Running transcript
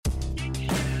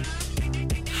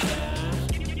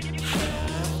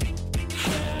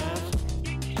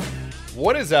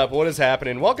What is up? What is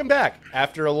happening? Welcome back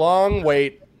after a long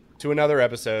wait to another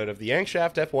episode of the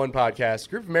Yankshaft F1 podcast.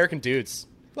 Group of American dudes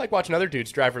like watching other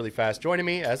dudes drive really fast. Joining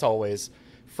me, as always,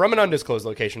 from an undisclosed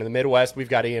location in the Midwest, we've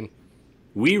got Ian.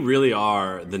 We really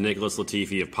are the Nicholas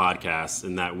Latifi of podcasts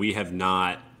in that we have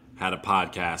not had a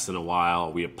podcast in a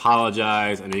while. We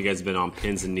apologize. I know you guys have been on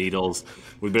pins and needles.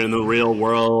 We've been in the real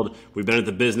world. We've been at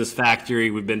the business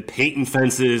factory. We've been painting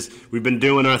fences. We've been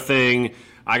doing our thing.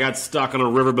 I got stuck on a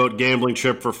riverboat gambling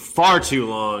trip for far too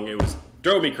long. It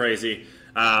drove me crazy.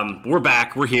 We're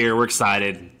back. We're here. We're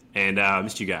excited. And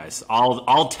missed you guys.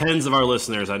 All tens of our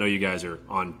listeners, I know you guys are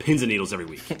on pins and needles every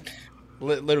week.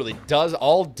 Literally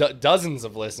dozens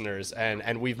of listeners,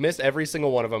 and we've missed every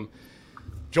single one of them.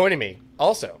 Joining me,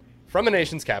 also, from the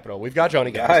nation's capital, we've got Johnny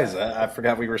Guys, I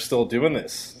forgot we were still doing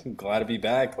this. I'm glad to be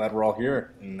back. Glad we're all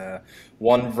here in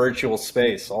one virtual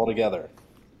space all together.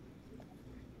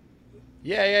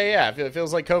 Yeah. It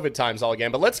feels like COVID times all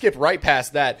again. But let's skip right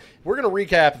past that. We're going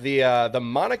to recap the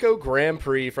Monaco Grand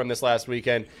Prix from this last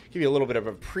weekend, give you a little bit of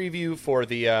a preview for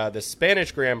the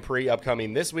Spanish Grand Prix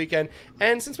upcoming this weekend.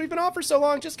 And since we've been off for so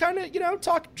long, just kind of,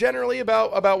 talk generally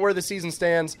about where the season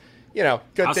stands.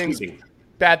 Good things,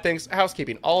 bad things,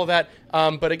 housekeeping, all of that.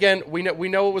 But again, we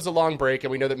know it was a long break, and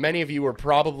we know that many of you were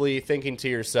probably thinking to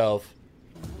yourself,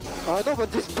 no,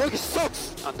 but this brake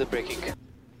sucks on the braking.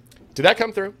 Did that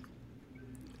come through?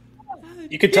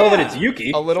 You could tell that it's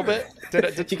Yuki. A little bit?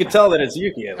 You could tell that it's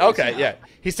Yuki. At least. Okay, yeah.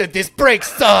 He said, this brake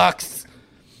sucks!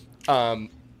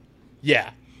 Yeah.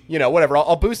 Whatever.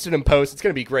 I'll boost it in post. It's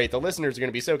going to be great. The listeners are going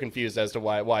to be so confused as to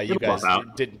why you guys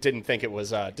didn't think it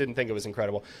was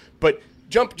incredible. But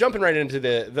jumping right into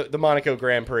the Monaco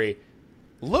Grand Prix,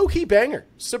 low-key banger.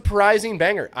 Surprising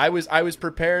banger. I was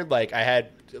prepared. I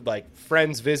had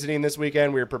friends visiting this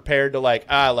weekend. We were prepared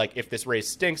to if this race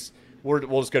stinks,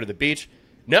 we'll just go to the beach.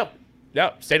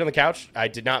 No, stayed on the couch. I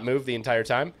did not move the entire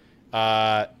time.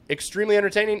 Extremely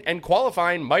entertaining, and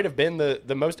qualifying might have been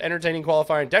the most entertaining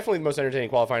qualifying, definitely the most entertaining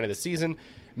qualifying of the season,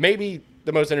 maybe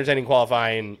the most entertaining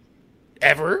qualifying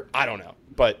ever. I don't know,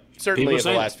 but certainly in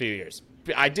the last few years.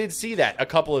 I did see that a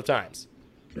couple of times.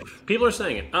 People are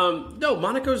saying it. No,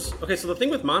 Monaco's okay. So the thing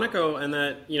with Monaco and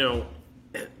that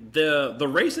the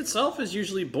race itself is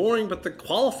usually boring, but the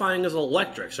qualifying is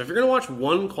electric. So if you're going to watch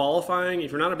one qualifying,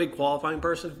 if you're not a big qualifying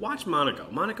person, watch Monaco.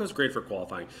 Monaco's great for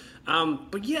qualifying.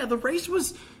 But yeah, the race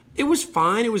was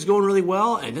fine. It was going really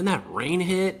well, and then that rain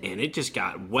hit, and it just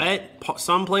got wet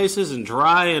some places and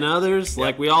dry in others,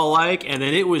 like we all like. And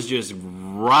then it was just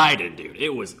riding, dude.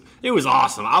 It was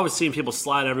awesome. I was seeing people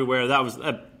slide everywhere. That was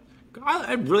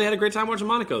I really had a great time watching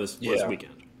Monaco this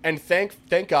weekend. And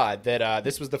thank God that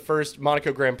this was the first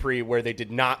Monaco Grand Prix where they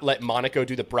did not let Monaco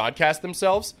do the broadcast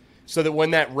themselves, so that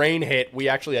when that rain hit, we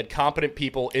actually had competent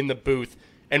people in the booth,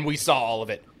 and we saw all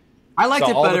of it. I liked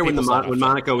it better when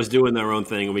Monaco was doing their own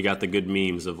thing, and we got the good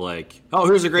memes of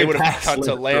here's a great pass. Cut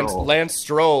to Lance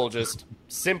Stroll just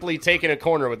simply taking a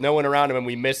corner with no one around him, and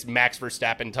we missed Max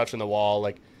Verstappen touching the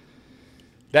wall.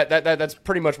 That's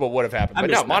pretty much what would have happened. But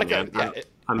no, Monaco.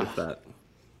 I missed that.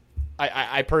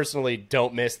 I personally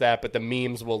don't miss that, but the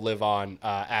memes will live on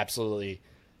absolutely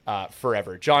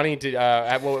forever. Johnny,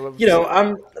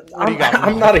 I'm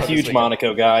not a huge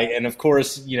Monaco guy, and of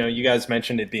course, you guys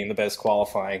mentioned it being the best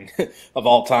qualifying of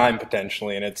all time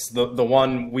potentially, and it's the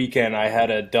one weekend I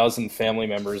had a dozen family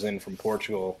members in from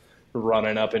Portugal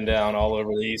running up and down all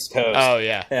over the East Coast. Oh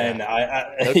yeah, and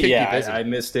I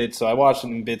missed it, so I watched it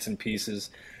in bits and pieces.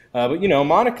 But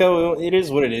Monaco, it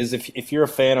is what it is. If you're a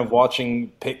fan of watching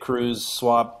pit crews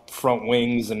swap front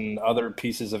wings and other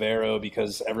pieces of aero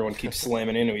because everyone keeps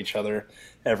slamming into each other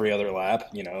every other lap,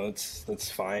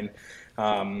 that's fine.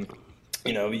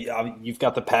 You've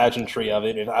got the pageantry of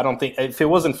it. I don't think if it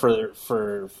wasn't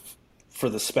for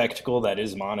the spectacle that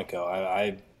is Monaco,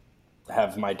 I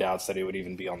have my doubts that it would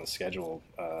even be on the schedule.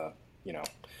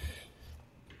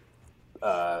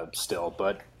 Still,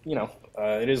 but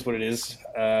it is what it is.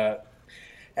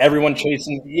 Everyone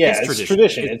chasing, it's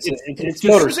tradition. It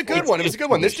was a good one. It was a good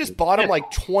one. This just bought them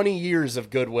 20 years of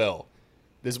goodwill.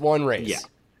 This one race. Yeah.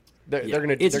 They're going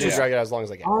to drag it out as long as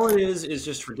they can. All it is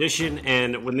just tradition.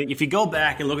 And if you go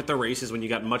back and look at the races when you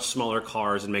got much smaller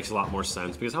cars, it makes a lot more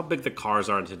sense because how big the cars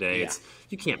are today,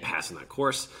 you can't pass on that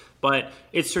course. But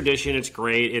it's tradition. It's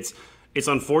great. It's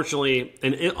unfortunately,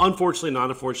 not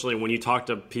unfortunately, when you talk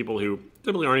to people who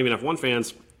typically aren't even F1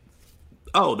 fans,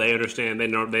 they understand. They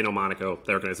know Monaco.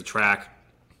 They recognize the track.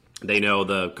 They know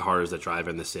the cars that drive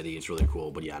in the city. It's really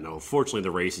cool. But unfortunately,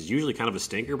 the race is usually kind of a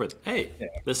stinker. But hey,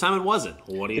 this time it wasn't.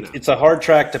 What do you know? It's a hard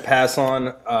track to pass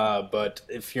on. But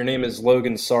if your name is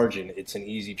Logan Sargent, it's an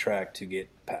easy track to get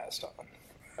passed on.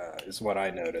 is what I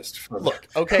noticed. Look,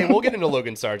 okay, we'll get into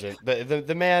Logan Sargent.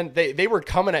 The man, they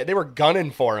were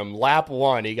gunning for him. Lap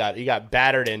 1, he got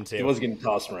battered into. He was getting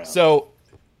tossed around. So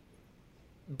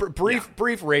brief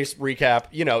race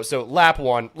recap. So lap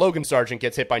 1, Logan Sargent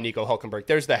gets hit by Nico Hülkenberg.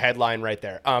 There's the headline right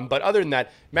there. But other than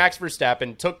that, Max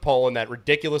Verstappen took pole in that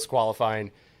ridiculous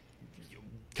qualifying.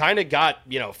 Kind of got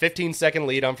 15-second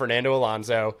lead on Fernando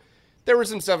Alonso. There was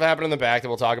some stuff happening in the back that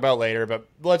we'll talk about later, but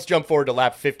let's jump forward to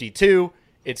lap 52.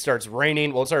 It starts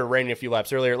raining. Well, it started raining a few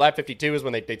laps earlier. Lap 52 is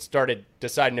when they started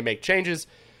deciding to make changes.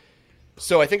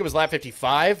 So I think it was lap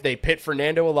 55. They pit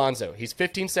Fernando Alonso. He's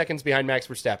 15 seconds behind Max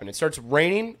Verstappen. It starts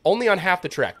raining only on half the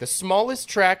track, the smallest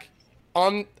track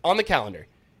on the calendar,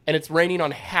 and it's raining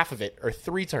on half of it, or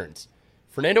 3 turns.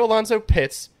 Fernando Alonso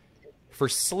pits for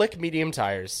slick medium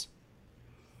tires.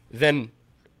 Then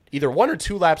either 1 or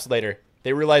 2 laps later,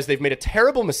 they realize they've made a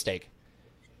terrible mistake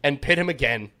and pit him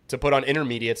again to put on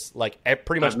intermediates like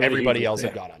pretty much everybody else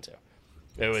had gone onto.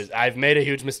 I've made a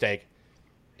huge mistake.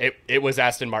 It was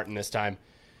Aston Martin this time.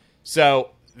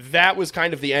 So that was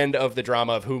kind of the end of the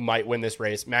drama of who might win this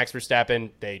race. Max Verstappen,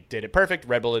 they did it perfect.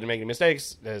 Red Bull didn't make any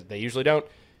mistakes. They usually don't.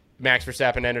 Max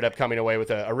Verstappen ended up coming away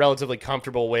with a relatively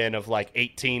comfortable win of like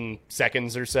 18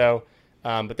 seconds or so.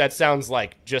 But that sounds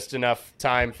like just enough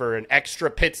time for an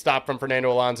extra pit stop from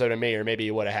Fernando Alonso to me, or maybe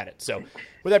you would have had it. So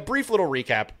with that brief little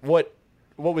recap, what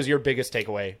was your biggest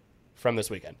takeaway from this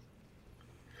weekend?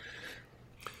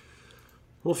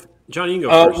 Well, John, you can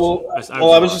go first.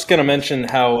 I was just going to mention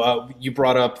how you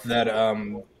brought up that,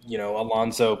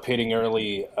 Alonso pitting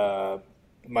early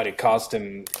might have cost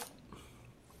him,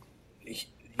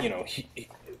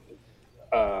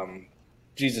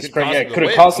 Jesus Christ! Yeah, could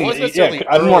have cost him. Yeah,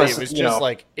 I didn't want to.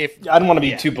 I don't want to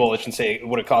be too bullish and say it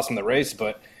would have cost him the race,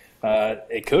 but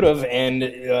it could have. And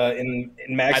in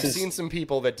Max's, I've seen some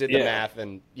people that did the math,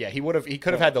 and he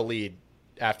could have had the lead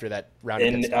after that round.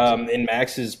 In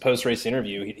Max's post-race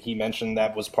interview, he mentioned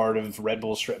that was part of Red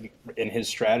Bull's in his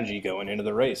strategy going into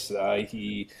the race.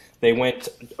 They went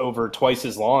over twice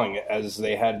as long as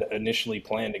they had initially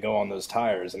planned to go on those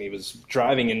tires, and he was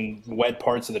driving in wet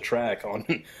parts of the track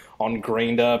on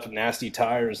grained up, nasty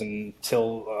tires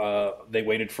until they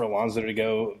waited for Alonso to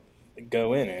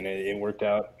go in, and it worked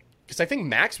out. Because I think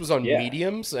Max was on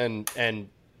mediums and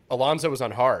Alonso was on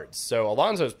hards. So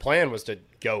Alonso's plan was to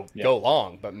go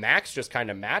long, but Max just kind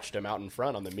of matched him out in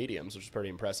front on the mediums, which is pretty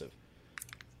impressive.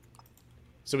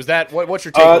 So is that what's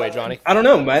your takeaway, Johnny? I don't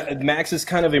know. Max is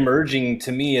kind of emerging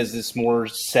to me as this more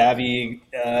savvy,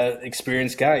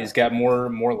 experienced guy. He's got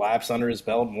more laps under his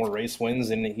belt, more race wins,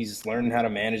 and he's learning how to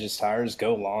manage his tires,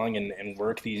 go long, and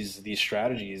work these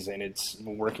strategies, and it's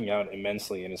working out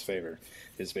immensely in his favor.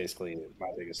 Is basically my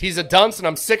biggest. He's a dunce, and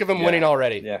I'm sick of him winning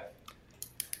already. Yeah,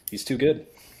 he's too good.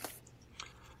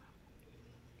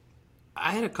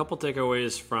 I had a couple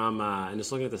takeaways from and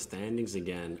just looking at the standings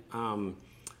again.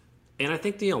 And I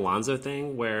think the Alonso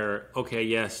thing where, okay,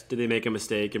 yes, did they make a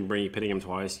mistake and pitting him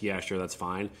twice? Yeah, sure, that's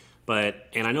fine.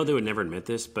 And I know they would never admit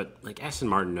this, but like Aston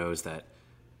Martin knows that,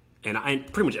 and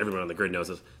pretty much everyone on the grid knows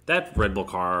this, that Red Bull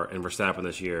car and Verstappen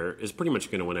this year is pretty much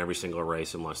going to win every single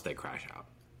race unless they crash out.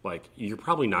 Like, you're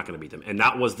probably not going to beat them. And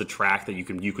that was the track that you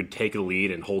could take a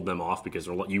lead and hold them off because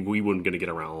we weren't going to get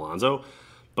around Alonso.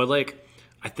 But, like,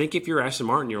 I think if you're Aston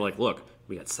Martin, you're like, look,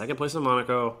 we got second place in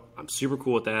Monaco. I'm super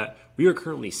cool with that. We are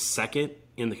currently second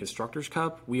in the Constructors'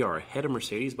 Cup. We are ahead of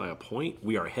Mercedes by a point.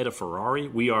 We are ahead of Ferrari.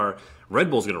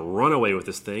 Red Bull's going to run away with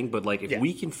this thing. But, like, if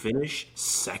we can finish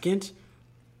second,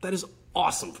 that is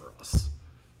awesome for us.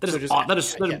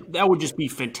 That would just be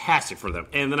fantastic for them.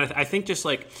 And then I think just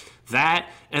like that,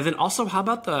 and then also how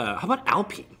about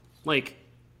Alpine? Like,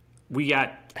 we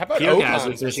got Pierre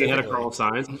Gasly finishing ahead of Carlos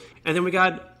Sainz, and then we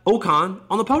got Ocon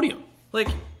on the podium. Like,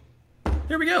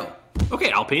 here we go. Okay,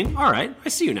 Alpine. All right, I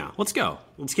see you now. Let's go.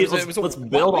 Let's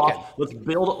build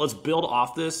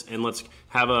off this, and let's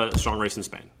have a strong race in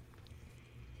Spain.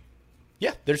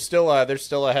 Yeah, they're still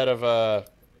ahead of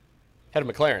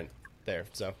McLaren there.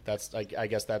 So I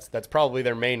guess that's probably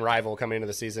their main rival coming into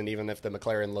the season, even if the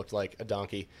McLaren looked like a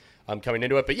donkey coming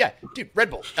into it. But yeah, dude, Red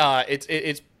Bull,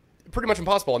 it's pretty much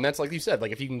impossible. And that's like you said,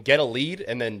 like if you can get a lead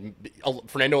and then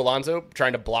Fernando Alonso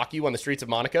trying to block you on the streets of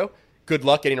Monaco, good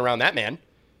luck getting around that man.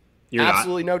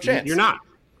 Absolutely no chance.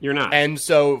 You're not. And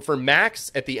so for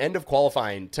Max at the end of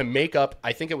qualifying to make up,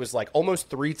 I think it was like almost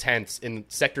 0.3 in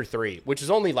sector 3, which is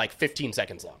only like 15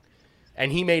 seconds long.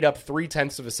 And he made up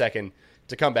 0.3 of a second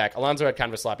to come back. Alonso had kind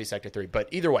of a sloppy sector 3, but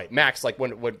either way, Max, like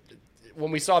when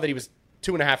we saw that he was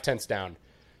 2.5 tenths down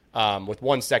with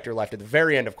one sector left at the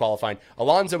very end of qualifying,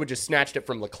 Alonso had just snatched it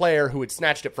from Leclerc, who had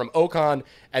snatched it from Ocon,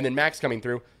 and then Max coming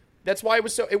through. that's why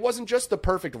it wasn't just the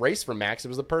perfect race for Max. It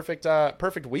was the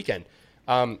perfect weekend.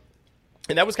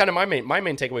 And that was kind of my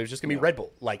main takeaway was just going to be Red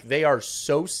Bull. Like, they are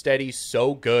so steady,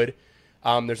 so good.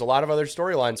 There's a lot of other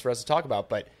storylines for us to talk about,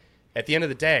 but at the end of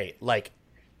the day, like,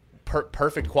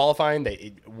 perfect qualifying.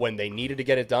 When they needed to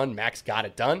get it done, Max got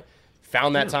it done.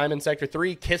 Found that time in Sector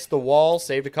 3, kissed the wall,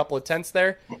 saved a couple of tenths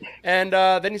there, and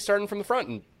then he's starting from the front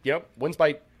and, wins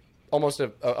by almost a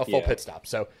full pit stop.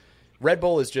 So Red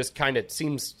Bull is just kind of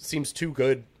seems too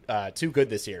good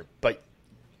this year. But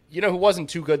you know who wasn't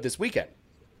too good this weekend?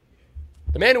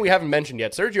 The man who we haven't mentioned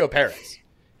yet, Sergio Perez,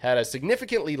 had a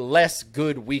significantly less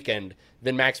good weekend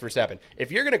than Max Verstappen.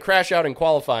 If you're going to crash out in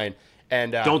qualifying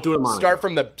and don't do it, start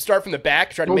from the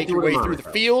back, try to make your way through the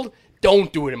field,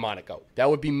 don't do it in Monaco. That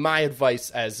would be my advice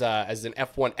as an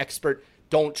F1 expert.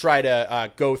 Don't try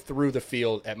to go through the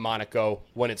field at Monaco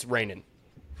when it's raining.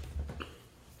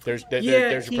 There's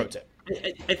your pro tip.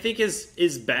 I think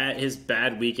his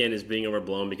bad weekend is being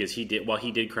overblown because he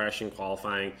did crash in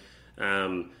qualifying.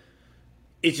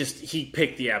 It's just he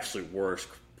picked the absolute worst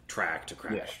track to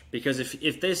crash. Yeah. Because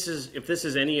if this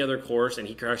is any other course and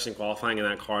he crashed in qualifying in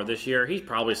that car this year, he's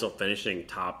probably still finishing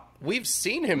top. We've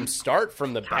seen him start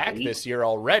from the back this year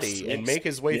already and make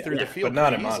his way through the field, but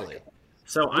not in Monaco.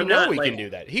 So I know we can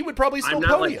do that. He would probably still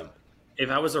podium. If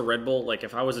I was a Red Bull, like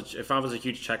if I was a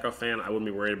huge Checo fan, I wouldn't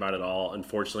be worried about it at all.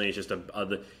 Unfortunately, it's just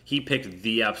he picked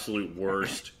the absolute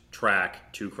worst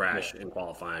track to crash in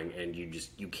qualifying, and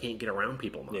you can't get around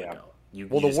people in Monaco. Yeah.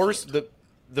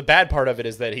 The bad part of it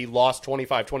is that he lost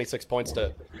 25, 26 points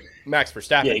to Max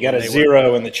Verstappen. Yeah, he got a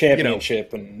 0 in the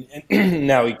championship, and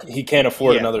now he can't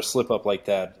afford another slip up like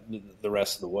that the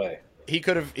rest of the way. He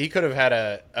could have had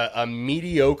a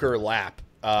mediocre lap,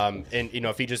 and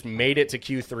if he just made it to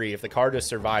Q3, if the car just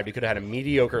survived, he could have had a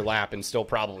mediocre lap and still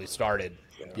probably started,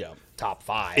 top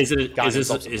 5.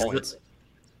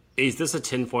 Is this a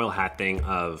tinfoil hat thing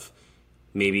of?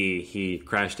 Maybe he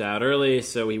crashed out early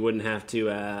so he wouldn't have to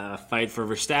fight for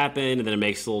Verstappen, and then it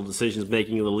makes little decisions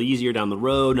making it a little easier down the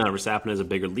road. Now Verstappen has a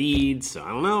bigger lead, so I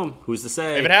don't know. Who's to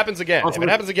say? If it happens again,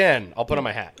 I'll put on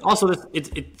my hat. Also,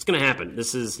 it's going to happen.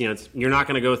 This is, you're not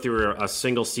going to go through a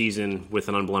single season with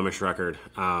an unblemished record.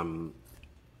 It's not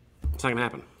going to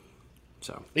happen.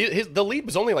 So the lead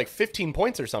was only like 15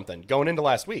 points or something going into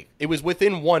last week. It was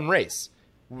within one race,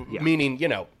 meaning,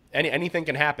 anything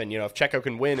can happen. If Checo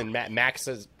can win and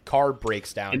Max's car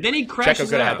breaks down, and then he crashes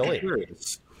Checo could have the lead.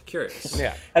 Curious.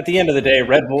 Yeah. At the end of the day,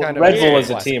 Red Bull as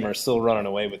a team are still running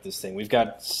away with this thing. We've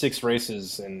got 6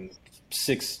 races and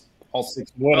all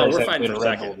 6 winners. We're fighting for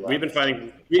second. We've been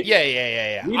fighting.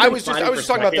 Yeah. I was just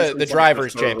talking about the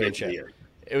drivers' championship.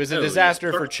 It was a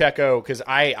disaster for Checo because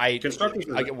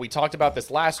we talked about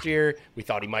this last year. We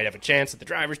thought he might have a chance at the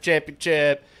drivers'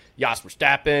 championship. Jos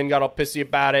Verstappen got all pissy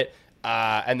about it.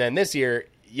 And then this year,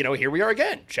 here we are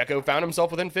again. Checo found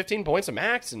himself within 15 points of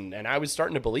Max, and I was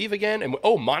starting to believe again. And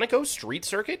Monaco street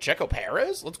circuit, Checo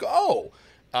Perez, let's go.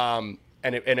 And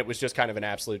it was just kind of an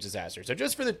absolute disaster. So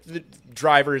just for the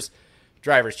drivers'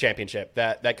 championship,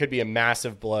 that could be a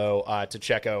massive blow to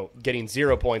Checo getting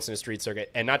 0 points in a street circuit,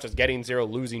 and not just getting 0,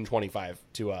 losing 25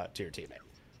 to your teammate.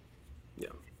 Yeah,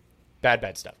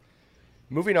 bad stuff.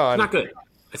 Moving on.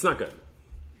 It's not good.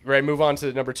 Ready to move on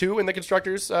to number 2 in the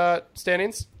constructors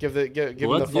standings? Give them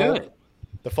the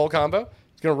full combo.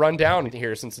 It's going to run down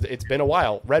here since it's been a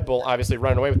while. Red Bull obviously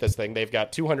running away with this thing. They've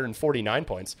got 249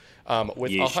 points.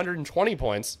 With 120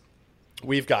 points,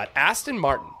 we've got Aston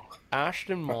Martin. And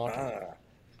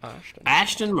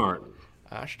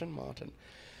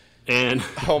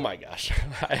oh my gosh.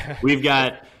 we've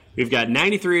got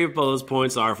 93 of those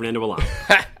points are Fernando Alonso.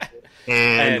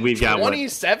 And we've got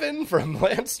 27 from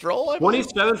Lance Stroll.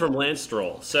 27 from Lance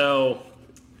Stroll. So,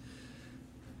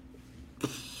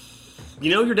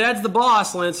 your dad's the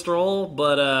boss, Lance Stroll.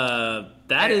 But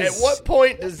at what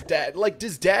point does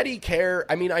Daddy care?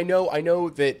 I mean, I know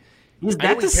that. Is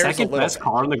that the second best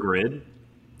car on the grid?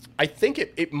 I think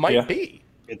it might be.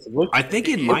 I think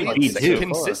it might be too.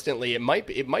 Consistently, it might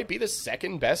be the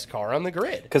second best car on the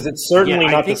grid because it's certainly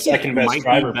not the second best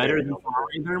driver. Better than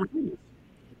Ferrari and Mercedes.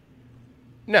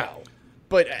 No,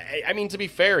 but I mean, to be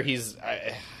fair, he's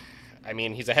a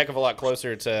heck of a lot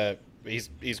closer to he's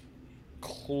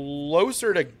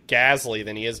closer to Gasly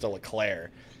than he is to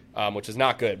Leclerc, which is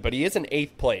not good. But he is in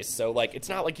 8th place, so it's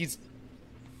not like he's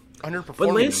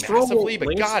underperforming massively.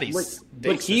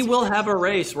 But he will have a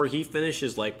race where he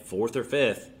finishes 4th or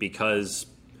 5th because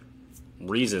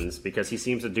he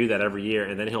seems to do that every year,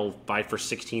 and then he'll fight for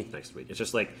 16th next week. It's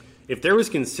just if there was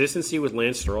consistency with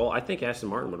Lance Stroll, I think Aston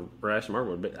Martin would.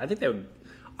 But I think they would.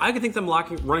 I could think them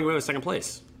running away with second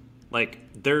place.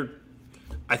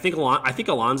 I I think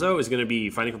Alonso is going to be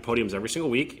fighting for podiums every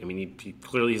single week. I mean, he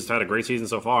clearly has had a great season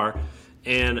so far,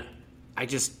 and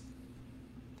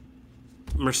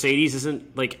Mercedes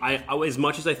isn't like as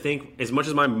much as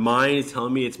my mind is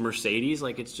telling me it's Mercedes.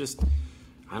 Like it's just,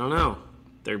 I don't know.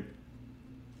 They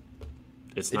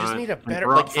just need a better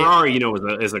Ferrari.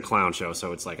 Is a clown show,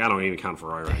 so it's like I don't even count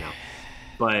Ferrari right now.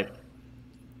 But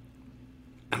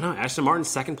I don't know. Aston Martin's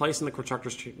second place in the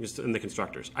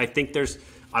constructors.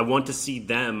 I want to see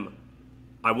them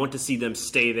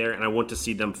stay there, and I want to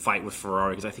see them fight with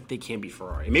Ferrari because I think they can beat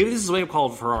Ferrari. Maybe this is a wake-up call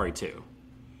to Ferrari too.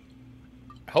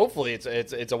 Hopefully,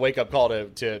 it's a wake-up call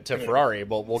to Ferrari.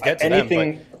 We'll get to them.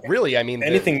 But really, I mean,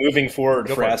 anything moving forward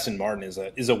for Aston Martin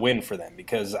is a win for them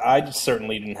because I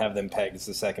certainly didn't have them pegged as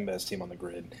the second best team on the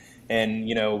grid. And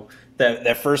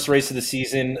that first race of the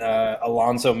season,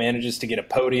 Alonso manages to get a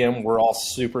podium. We're all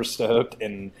super stoked,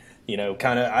 and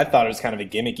I thought it was kind of a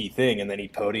gimmicky thing, and then he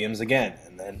podiums again,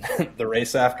 and then the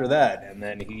race after that, and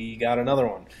then he got another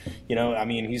one.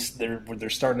 They're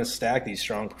starting to stack these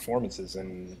strong performances,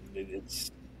 and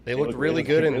they looked really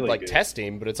good in really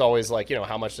testing, but it's always like,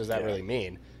 how much does that really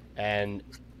mean? And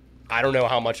I don't know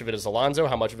how much of it is Alonso,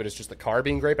 how much of it is just the car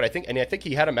being great, but I think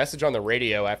he had a message on the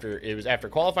radio after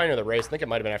qualifying or the race. I think it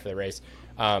might have been after the race,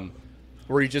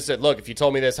 where he just said, "Look, if you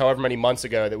told me this however many months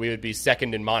ago that we would be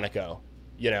second in Monaco,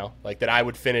 like that I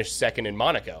would finish second in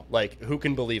Monaco, like who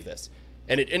can believe this?"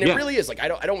 And it really is like I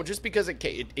don't just because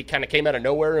it kind of came out of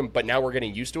nowhere, but now we're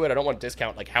getting used to it. I don't want to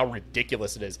discount like how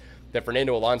ridiculous it is that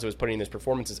Fernando Alonso is putting in these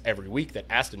performances every week. That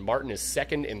Aston Martin is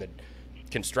second in the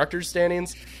constructors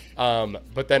standings,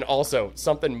 but then also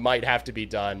something might have to be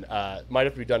done.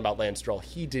 About Lance Stroll.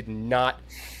 He did not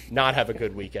have a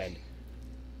good weekend,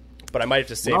 but I might have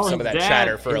to save some of that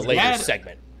chatter for a later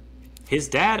segment. His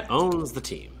dad owns the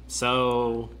team,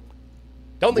 so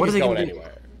don't think he's going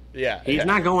anywhere. Yeah, he's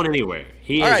not going anywhere.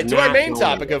 All right, to our main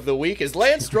topic of the week is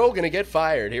Lance Stroll going to get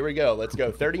fired? Here we go. Let's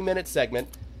go. 30-minute segment.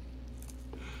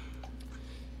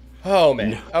 Oh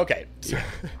man. No. Okay.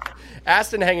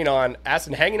 Aston hanging on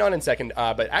in second.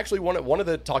 But actually, one of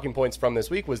the talking points from this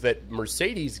week was that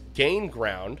Mercedes gained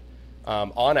ground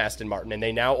on Aston Martin, and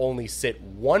they now only sit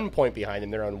 1 point behind them.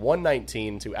 They're on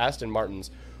 119 to Aston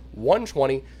Martin's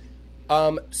 120.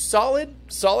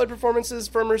 Solid performances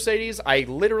from Mercedes. I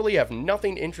literally have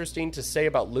nothing interesting to say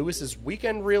about Lewis's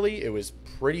weekend, really. It was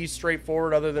pretty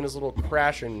straightforward other than his little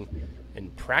crash in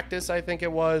practice, I think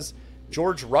it was.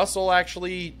 George Russell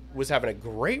actually was having a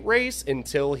great race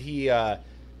until he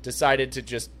decided to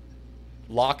just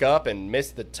lock up and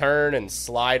miss the turn and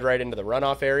slide right into the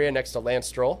runoff area next to Lance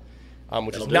Stroll,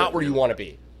 which is not where you want to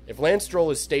be. If Lance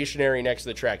Stroll is stationary next to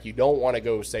the track, you don't want to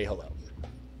go say hello.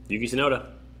 Yuki Tsunoda.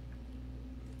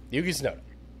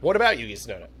 What about Yuki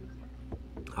Tsunoda?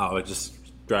 Oh, it's just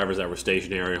drivers that were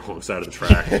stationary on the side of the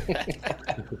track.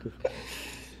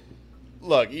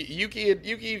 Look,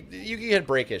 Yuki had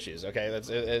brake issues. Okay,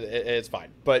 it's fine.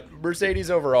 But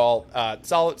Mercedes overall,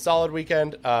 solid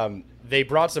weekend. They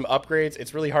brought some upgrades.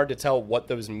 It's really hard to tell what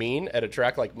those mean at a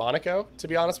track like Monaco, to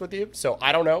be honest with you. So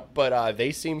I don't know, but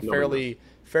they seem fairly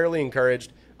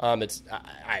encouraged.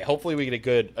 Hopefully we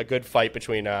get a good fight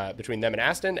between them and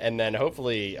Aston, and then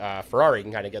hopefully Ferrari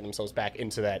can kind of get themselves back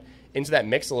into that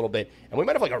mix a little bit, and we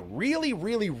might have like a really,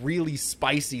 really, really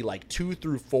spicy like 2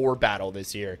 through 4 battle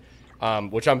this year,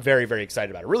 which I'm very, very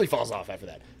excited about. It really falls off after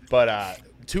that, but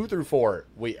 2 through 4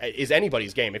 is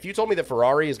anybody's game. If you told me that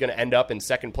Ferrari is going to end up in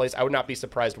second place, I would not be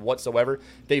surprised whatsoever.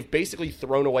 They've basically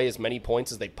thrown away as many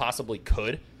points as they possibly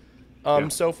could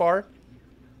so far,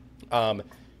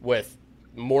 with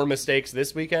more mistakes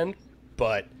this weekend.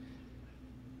 But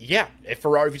yeah, if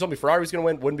you told me Ferrari was going to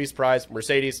win, wouldn't be surprised.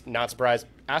 Mercedes, not surprised.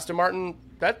 Aston Martin,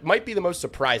 that might be the most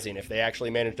surprising if they actually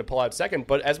manage to pull out second.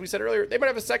 But as we said earlier, they might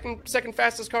have a second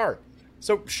fastest car.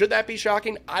 So should that be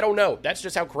shocking? I don't know. That's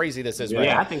just how crazy this is.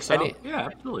 Yeah, I think so. Yeah,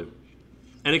 absolutely.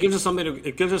 And it gives us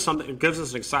it gives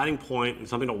us an exciting point and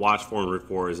something to watch for and root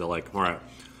for. Is that like, all right,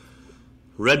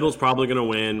 Red Bull's probably going to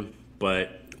win,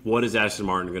 but what is Aston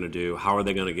Martin going to do? How are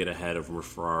they going to get ahead of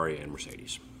Ferrari and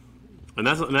Mercedes? And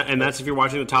that's if you're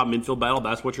watching the top midfield battle,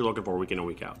 that's what you're looking for week in and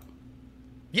week out.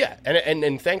 Yeah,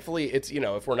 and thankfully it's,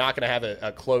 if we're not going to have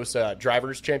a close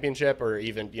drivers championship or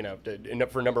even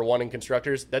for number one in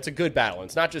constructors, that's a good battle. And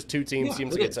it's not just two teams. Yeah,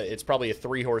 Seems like it's probably a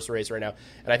 3-horse race right now,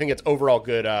 and I think it's overall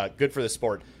good for the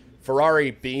sport.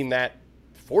 Ferrari being that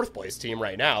 4th place team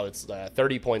right now, it's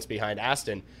 30 points behind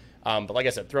Aston, but like I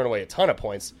said, throwing away a ton of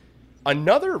points.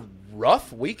 Another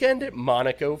rough weekend at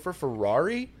Monaco for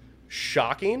Ferrari.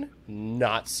 Shocking,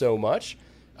 not so much.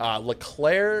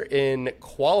 Leclerc in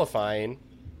qualifying,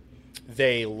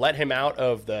 they let him out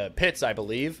of the pits, I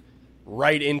believe,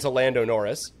 right into Lando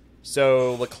Norris.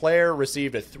 So Leclerc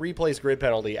received a 3-place grid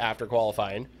penalty after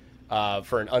qualifying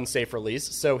for an unsafe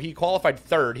release. So he qualified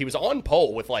third. He was on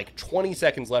pole with like 20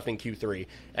 seconds left in Q3.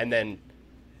 And then,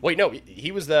 wait, no,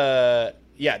 he was then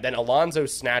Alonso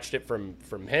snatched it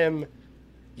from him.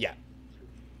 Yeah.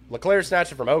 Leclerc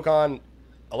snatched it from Ocon.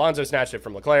 Alonso snatched it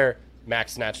from Leclerc.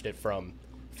 Max snatched it from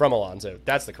Alonso.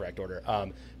 That's the correct order.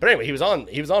 But anyway, he was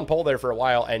on pole there for a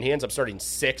while, and he ends up starting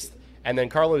 6th. And then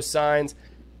Carlos Sainz,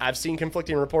 I've seen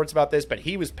conflicting reports about this, but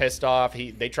he was pissed off.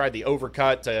 They tried the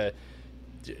overcut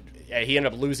he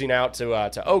ended up losing out to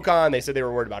Ocon. They said they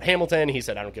were worried about Hamilton. He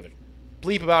said, I don't give a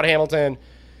bleep about Hamilton.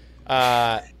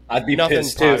 I'd be nothing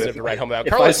pissed positive too. to write home about.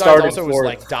 Carlos Sainz also was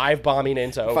like dive bombing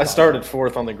into Ocon. If I started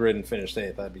 4th on the grid and finished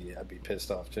 8th, I'd be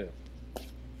pissed off too.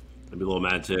 I'd be a little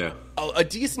mad too. A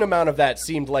decent amount of that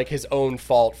seemed like his own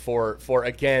fault for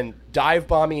again dive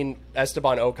bombing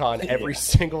Esteban Ocon every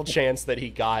single chance that he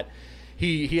got.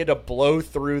 He had to blow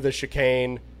through the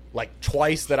chicane like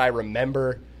twice that I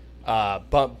remember.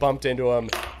 Bumped into him.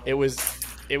 It was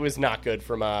not good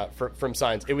from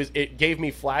Sainz. It gave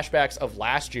me flashbacks of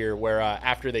last year where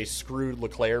after they screwed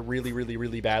Leclerc really, really,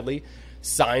 really badly,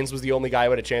 Sainz was the only guy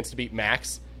who had a chance to beat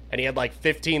Max, and he had like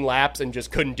 15 laps and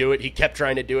just couldn't do it. He kept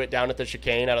trying to do it down at the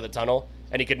chicane out of the tunnel,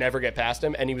 and he could never get past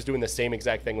him. And he was doing the same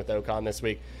exact thing with Ocon this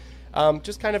week.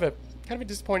 Just kind of a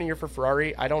disappointing year for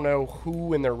Ferrari. I don't know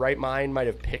who in their right mind might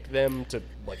have picked them to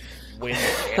like win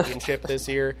the championship this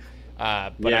year.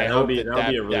 But I hope that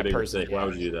be a really big person. mistake. Why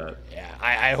would you do that? Yeah,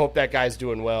 I hope that guy's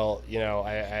doing well. You know,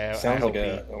 Sounds I hope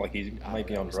like he might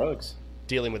be on drugs,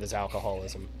 dealing with his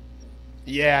alcoholism.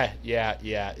 Yeah.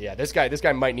 This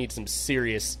guy might need some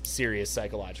serious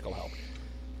psychological help.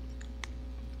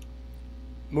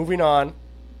 Moving on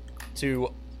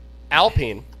to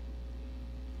Alpine,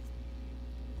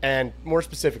 and more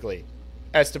specifically,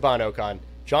 Esteban Ocon.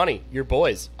 Johnny, your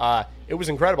boys. It was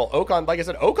incredible. Ocon, like I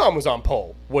said, Ocon was on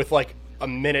pole with like a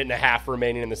minute and a half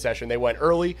remaining in the session. They went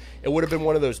early. It would have been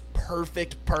one of those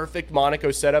perfect Monaco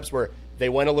setups where they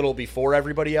went a little before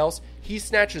everybody else. He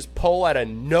snatches pole out of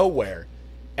nowhere,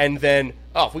 and then,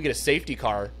 if we get a safety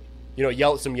car,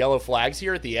 some yellow flags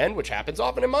here at the end, which happens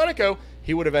often in Monaco,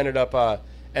 he would have ended up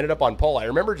on pole. I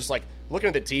remember just like looking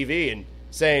at the TV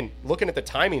and looking at the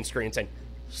timing screen, saying,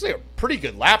 "This is like a pretty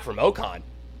good lap from Ocon,"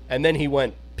 and then he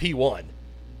went P1.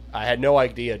 I had no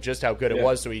idea just how good it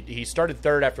was. So he started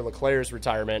third after Leclerc's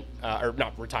retirement, or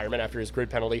not retirement, after his grid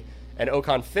penalty, and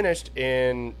Ocon finished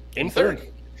in third,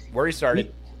 where he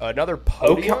started. Another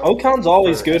podium. Ocon's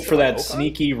always good for that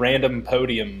sneaky random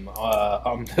podium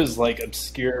on those like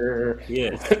obscure,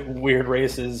 weird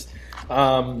races.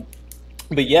 But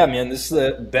yeah, man, this is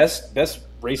the best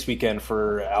race weekend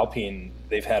for Alpine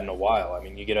they've had in a while. I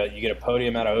mean, you get a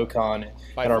podium out of Ocon,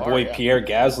 and our boy Pierre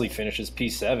Gasly finishes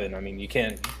P7. I mean, you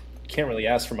can't really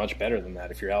ask for much better than that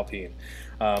if you're Alpine.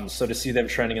 So to see them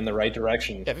trending in the right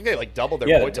direction, I think they like doubled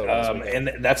their point total.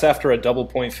 And that's after a double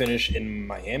point finish in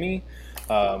Miami.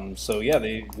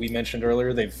 We mentioned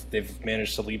earlier they've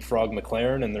managed to leapfrog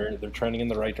McLaren, and they're trending in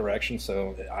the right direction.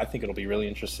 So I think it'll be really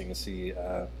interesting to see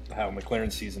how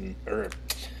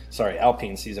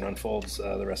Alpine season unfolds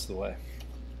the rest of the way.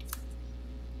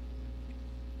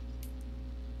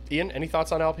 Ian, any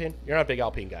thoughts on Alpine? You're not a big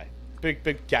Alpine guy, big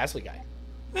Gasly guy.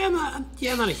 I'm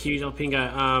not a huge Alpine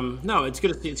guy. No, it's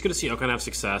good to see Ocon have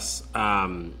success.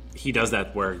 He does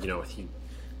that where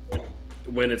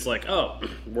when it's like,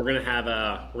 we're gonna have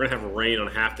a rain on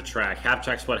half the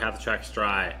track's wet, half the track's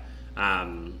dry.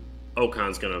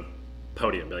 Ocon's gonna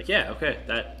podium. Be like,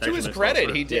 that to his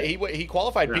credit, he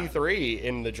qualified P3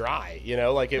 in the dry.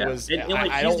 It was.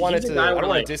 I don't want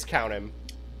to discount him.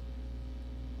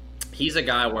 He's a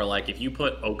guy where like if you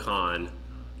put Ocon,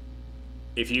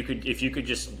 if you could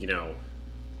just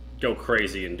go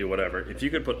crazy and do whatever. If you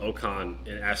could put Ocon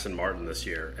in Aston Martin this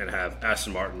year and have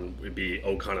Aston Martin be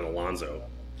Ocon and Alonso,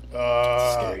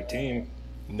 scary team.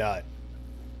 Nut.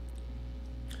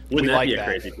 Wouldn't that be a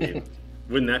crazy team?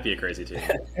 Wouldn't that be a crazy team?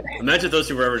 Imagine if those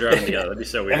two were ever driving together. That'd be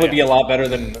so weird. That would be a lot better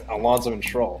than Alonso and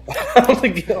Stroll. I'll tell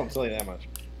you that much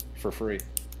for free.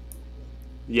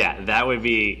 Yeah, that would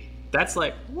be. That's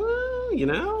like, I don't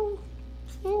know.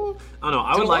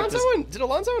 Did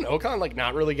Alonso and Ocon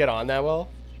not really get on that well?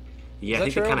 Yeah, I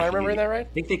think true? Am I remembering that right? I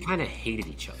think they kind of hated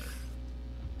each other.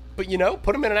 But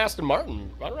put them in an Aston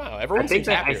Martin. I don't know. Everyone seems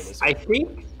happier.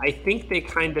 I think they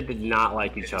kind of did not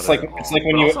like each other. It's like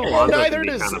when you. Neither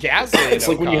does Gasly. It's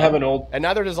like when you have an old. And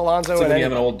neither does Alonso. It's like when you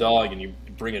have an old dog and you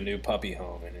bring a new puppy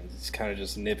home and it's kind of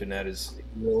just nipping at his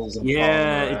heels.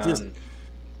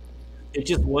 It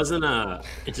just wasn't a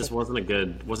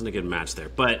good match there.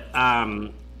 But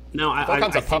no,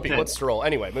 Ocon's a puppy. Let's stroll.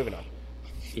 Anyway, moving on.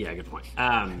 Yeah, good point.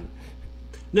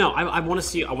 No, I want to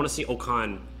see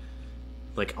Ocon.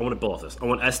 Like, I want to build off this. I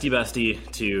want Esti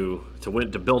Besti to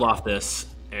win, to build off this,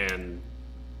 and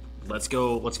let's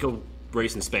go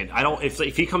race in Spain. I don't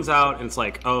if he comes out and it's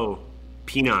like, oh,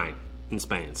 P9 in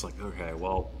Spain, it's like, okay,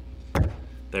 well,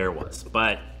 there it was.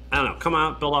 But I don't know. Come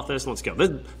out, build off this, and let's go.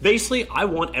 Basically, I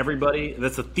want everybody.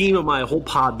 That's the theme of my whole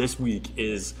pod this week.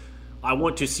 Is I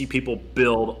want to see people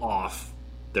build off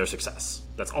their success.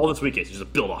 That's all this week is. Just a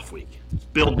build off week.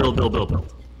 Build.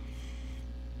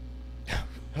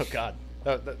 Oh God,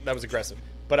 that was aggressive.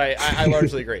 But I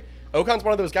largely agree. Ocon's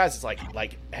one of those guys that's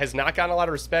like has not gotten a lot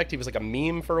of respect. He was like a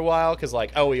meme for a while because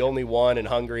like, oh, he only won in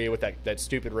Hungary with that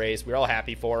stupid race. We were all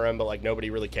happy for him, but like nobody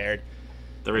really cared.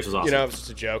 The race was awesome. You know, it was just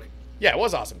a joke. Yeah, it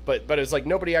was awesome, but it's like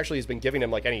nobody actually has been giving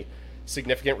him like any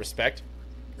significant respect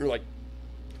or like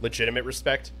legitimate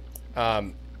respect.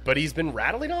 But he's been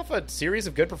rattling off a series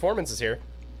of good performances here.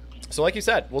 So like you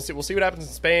said, we'll see what happens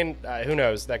in Spain. Who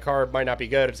knows? That car might not be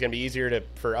good. It's going to be easier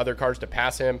for other cars to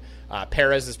pass him.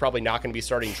 Perez is probably not going to be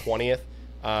starting 20th.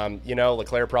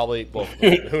 Leclerc probably, well,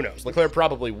 who knows? Leclerc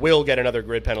probably will get another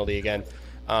grid penalty again.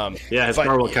 His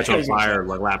car will catch on fire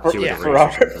like lap 2 yeah, of the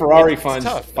race. Ferrari finds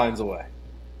a way.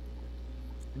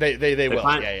 They will.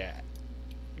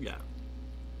 Yeah.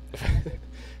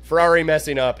 Ferrari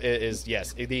messing up is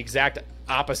yes, the exact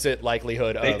opposite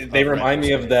likelihood of. They remind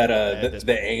me of that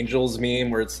the Angels meme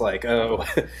where it's like, oh,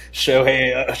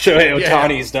 Shohei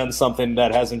Ohtani's done something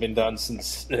that hasn't been done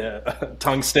since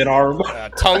Tungsten Arm.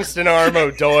 Tungsten Arm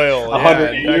O'Doyle.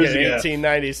 100 years ago.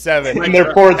 1897. In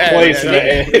their fourth place in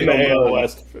the AL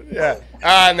West. Yeah.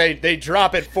 And they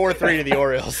drop it 4-3 to the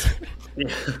Orioles.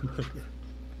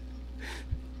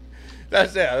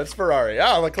 That's Ferrari.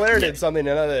 Oh, Leclerc did something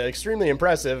extremely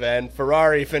impressive, and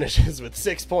Ferrari finishes with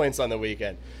 6 points on the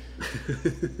weekend.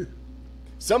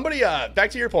 Somebody,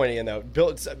 back to your point again,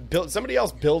 though. Somebody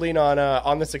else building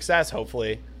on the success.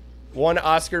 Hopefully, one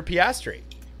Oscar Piastri.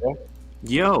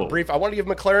 Yo, I want to give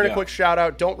McLaren a quick shout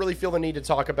out. Don't really feel the need to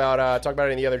talk about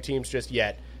any of the other teams just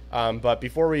yet. But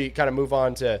before we kind of move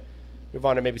on to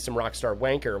maybe some Rockstar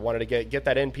Wanker, wanted to get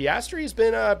that in. Piastri's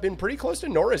been pretty close to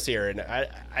Norris here, and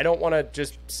I don't want to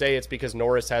just say it's because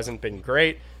Norris hasn't been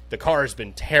great. The car's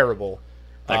been terrible.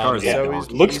 That car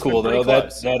is looks cool though.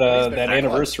 That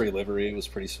anniversary livery was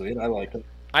pretty sweet. I liked it.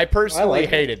 I personally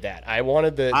hated that. I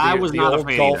wanted the old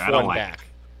Golf one back.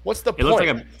 What's the point?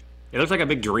 It looked like a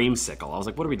big dreamsicle. I was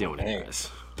like, what are we doing here, guys?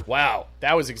 Wow,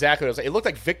 that was exactly what I was like. It looked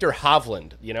like Victor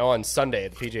Hovland, on Sunday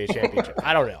at the PGA Championship.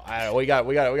 I don't know. We got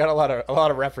a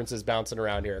lot of references bouncing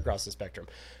around here across the spectrum.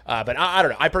 But I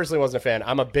don't know. I personally wasn't a fan.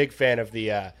 I'm a big fan of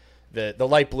the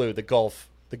light blue, the Gulf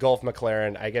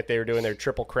McLaren. I get they were doing their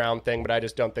Triple Crown thing, but I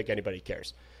just don't think anybody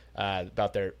cares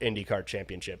about their IndyCar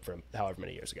championship from however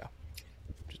many years ago.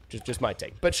 Just my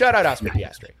take. But shout out Oscar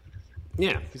Piastri.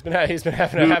 Yeah, he's been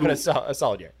having a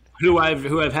solid year. Who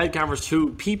I've had conversations,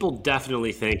 who people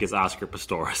definitely think is Oscar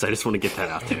Pistorius. I just want to get that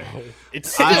out there.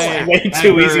 It's way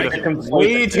too easy to conflate.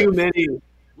 Way too many.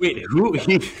 Wait, who?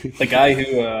 The guy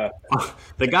who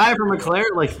the guy from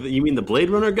McLaren? Like, you mean the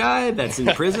Blade Runner guy that's in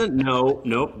prison?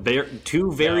 Nope. They're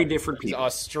two very different people. He's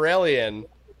Australian,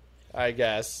 I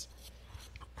guess.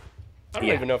 I don't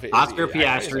even know if Oscar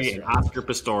Piastri and Oscar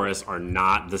Pistorius are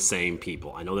not the same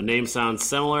people. I know the names sound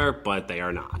similar, but they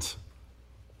are not.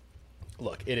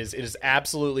 Look, it is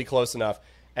absolutely close enough.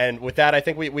 And with that, I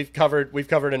think we've covered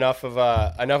enough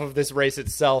of this race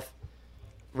itself.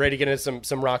 Ready to get into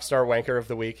some Rockstar Wanker of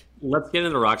the week? Let's get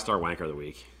into Rockstar Wanker of the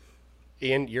week.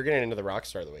 Ian, you're getting into the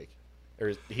Rockstar of the week,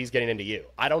 or he's getting into you?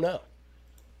 I don't know.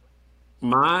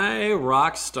 My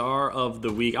Rockstar of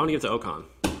the week. I want to give it to Ocon.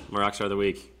 My Rockstar of the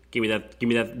week. Give me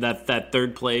that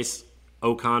third place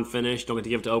Ocon finish. Don't get to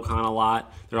give it to Ocon a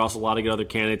lot. There are also a lot of good other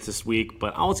candidates this week,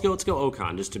 but let's go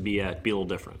Ocon just to be a little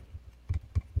different.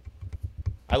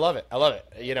 I love it.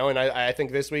 And I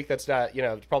think this week that's not,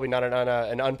 probably not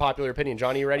an unpopular opinion.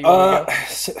 Johnny, you ready?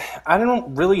 I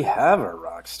don't really have a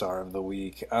rock star of the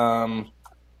week. It's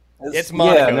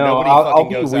Monaco. Yeah, no, I'll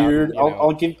be weird.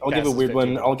 I'll give a weird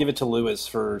one. I'll give it to Lewis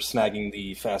for snagging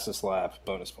the fastest lap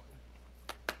bonus point.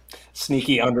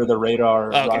 Sneaky under the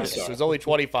radar. Okay, so it was only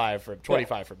 25 for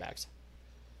Max.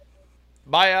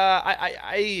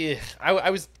 I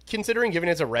was considering giving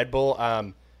it to Red Bull,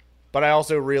 but I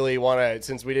also really want to,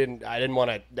 since I didn't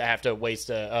want to have to waste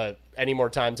any more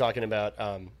time talking about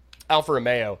Alfa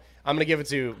Romeo. I'm going to give it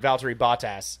to Valtteri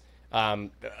Bottas.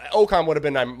 Ocon would have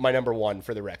been my number one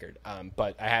for the record,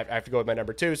 but I have to go with my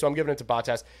number two, so I'm giving it to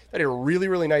Bottas. That had a really,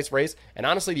 really nice race, and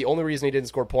honestly, the only reason he didn't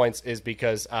score points is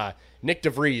because Nick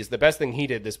DeVries, the best thing he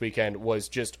did this weekend was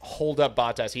just hold up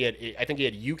Bottas. I think he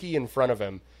had Yuki in front of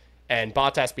him, and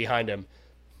Bottas behind him,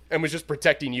 and was just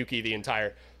protecting Yuki the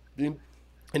entire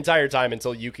time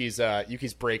until Yuki's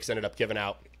brakes ended up giving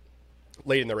out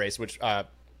late in the race, which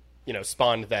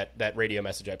spawned that radio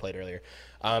message I played earlier.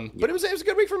 But it was a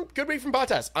good week from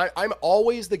Bottas. I'm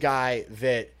always the guy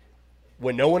that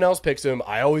when no one else picks him,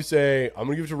 I always say I'm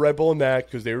gonna give it to Red Bull and Max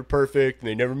because they were perfect and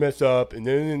they never mess up, and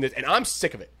I'm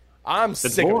sick of it. I'm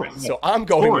sick of it. So I'm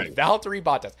going with Valtteri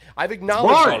Bottas. I've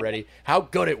acknowledged already how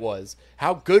good it was,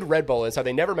 how good Red Bull is, how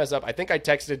they never mess up. I think I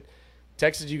texted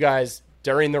you guys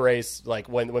during the race, like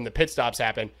when the pit stops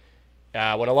happened,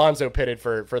 when Alonso pitted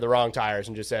for the wrong tires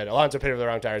and just said, Alonso pitted for the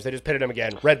wrong tires. They just pitted him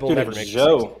again. Red Bull never makes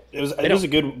mistakes. It was a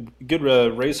good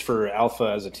race for Alpha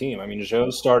as a team. I mean,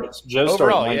 Joe started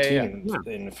 19th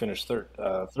and finished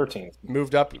 13th.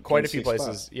 Moved up quite a few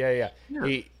places. Spot. Yeah.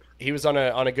 He was on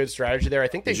a good strategy there. I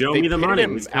think they pitted him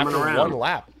after one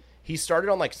lap. He started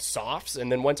on like softs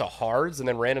and then went to hards and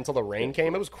then ran until the rain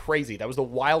came. It was crazy. That was the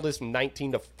wildest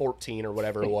 19-14 or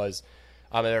whatever it was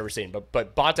I've ever seen.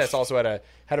 But Bottas also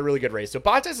had a really good race. So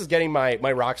Bottas is getting my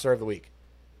rock star of the week.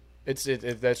 That's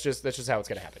just how it's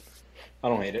going to happen. I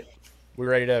don't hate it. We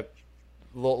ready to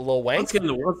little wank? Let's get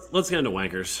into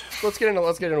wankers. Let's get into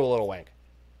a little wank.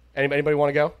 Anybody want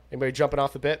to go? Anybody jumping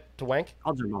off the bit to wank?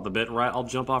 I'll jump off the bit. Right, I'll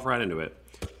jump off right into it.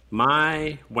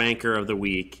 My wanker of the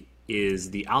week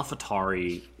is the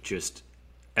AlphaTauri, just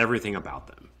everything about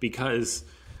them, because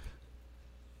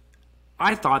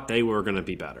I thought they were going to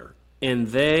be better, and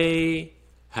they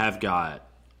have got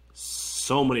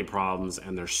so many problems,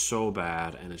 and they're so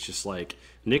bad, and it's just like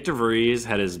Nick DeVries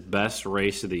had his best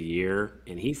race of the year,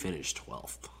 and he finished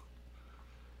 12th,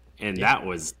 and that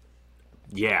was,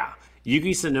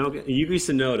 Yuki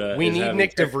Tsunoda. We need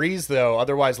Nick DeVries though,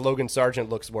 otherwise Logan Sargent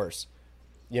looks worse.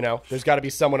 There's got to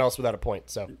be someone else without a point.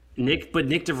 So Nick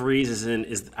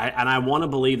DeVries I want to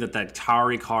believe that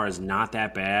Tauri car is not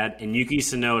that bad. And Yuki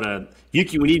Tsunoda, we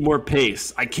need more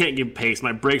pace. I can't give pace.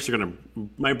 My brakes are gonna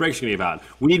give out.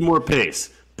 We need more pace.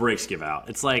 Brakes give out.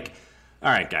 It's like, all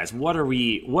right, guys, what are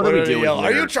we doing here?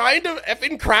 Are you trying to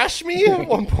effing crash me at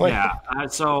one point? Yeah.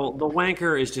 So the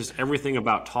wanker is just everything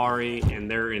about Tauri, and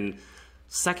they're in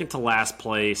second to last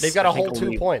place. They've got a whole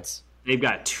 2 points. They've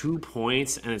got 2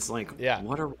 points, and it's like,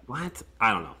 what?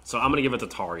 I don't know. So I'm going to give it to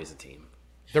Tauri as a team.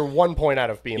 They're 1 point out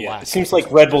of being last. It seems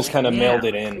like Red Bull's kind of mailed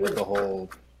it in with the whole,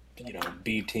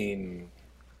 B team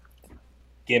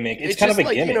gimmick. It's kind of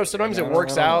a gimmick. Sometimes it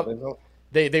works out.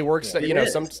 They work.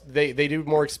 They do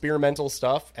more experimental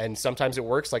stuff, and sometimes it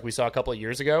works, like we saw a couple of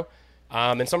years ago,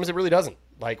 and sometimes it really doesn't.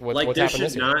 Like what's happened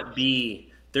this year.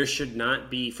 There should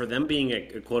not be, for them being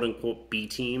a quote unquote B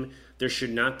team, there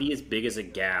should not be as big as a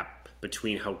gap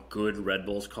between how good Red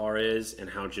Bull's car is and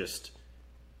how just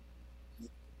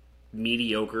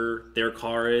mediocre their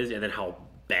car is, and then how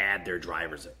bad their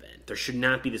drivers have been. There should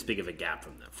not be this big of a gap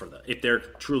from them if they're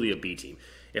truly a B team.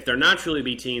 If they're not truly a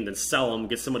B team, then sell them,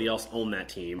 get somebody else own that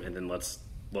team, and then let's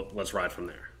ride from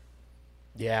there.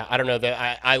 Yeah, I don't know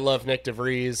that I love Nick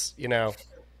DeVries. You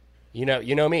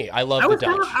know me. I love the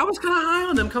Dutch. I was kind of high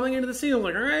on them coming into the season. I'm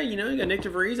like, all right, you got Nick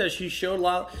DeVries, as he showed a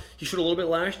lot. He showed a little bit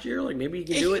last year. Like, maybe he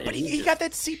can do it. But he got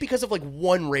that seat because of like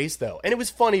one race, though, and it was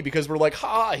funny because we're like,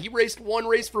 he raced one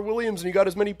race for Williams and he got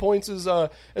as many points as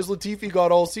Latifi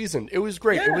got all season. It was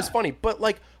great. Yeah. It was funny, but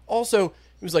like also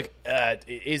it was like,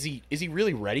 is he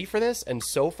really ready for this? And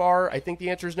so far, I think the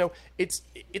answer is no. It's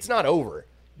not over.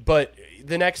 But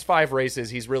the next 5 races,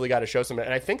 he's really got to show something.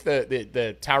 And I think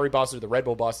the Tauri bosses or the Red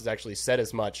Bull bosses actually said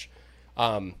as much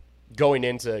going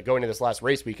into this last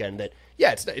race weekend that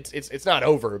it's not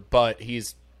over, but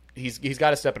he's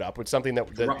got to step it up with something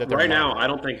that right now. I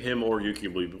don't think him or Yuki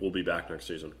will be back next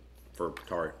season for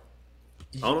Tauri.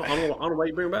 I don't know why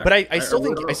you bring him back. But I still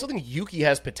think Yuki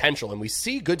has potential, and we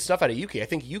see good stuff out of Yuki. I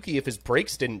think Yuki, if his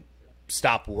brakes didn't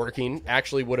stop working,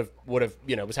 actually would have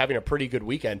was having a pretty good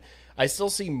weekend. I still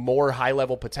see more high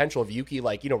level potential of Yuki,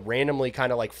 like randomly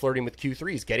kind of like flirting with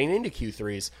Q3s, getting into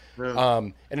Q3s,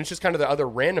 and it's just kind of the other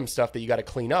random stuff that you got to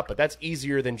clean up. But that's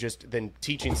easier than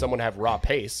teaching someone to have raw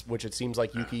pace, which it seems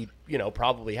like Yuki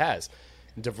probably has.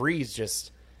 And DeVries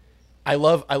just, I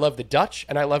love the Dutch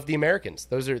and I love the Americans.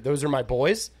 Those are my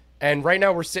boys. And right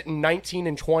now we're sitting 19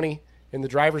 and 20 in the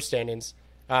driver's standings.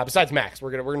 Besides Max,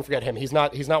 we're gonna forget him. He's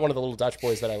not one of the little Dutch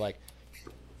boys that I like.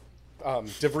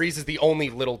 DeVries is the only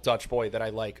little Dutch boy that I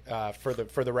like. For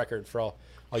the record, for all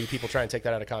you people trying to take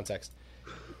that out of context.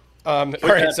 All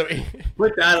right, so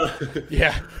put that.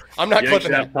 Yeah, I'm not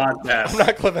clipping that. I'm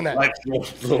not clipping that. Like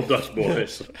little Dutch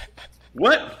boys.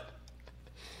 What?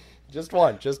 Just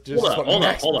one. Just hold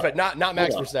Max, up. But not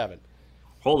Max Verstappen.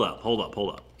 Hold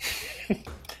up.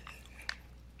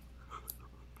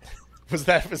 Was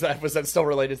that still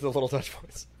related to the Little Dutch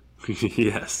Boys?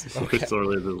 Yes. Okay. It's still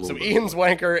related to the Little So Dutch Ian's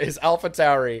wanker is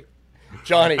AlphaTauri.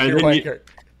 Johnny, your wanker.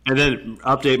 And then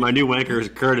update, my new wanker is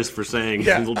Curtis for saying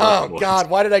Little Dutch Boys. Oh, God,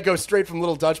 why did I go straight from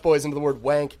Little Dutch Boys into the word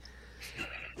wank?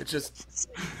 It just...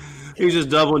 He's just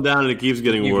doubling down and it keeps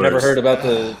getting worse. You've never heard about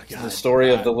the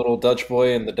story of the little Dutch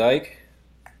boy in the dike?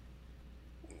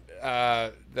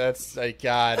 That's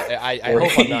God. I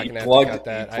hope I'm not going to have to cut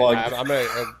that. I'm going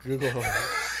to Google.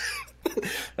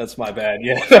 That's my bad.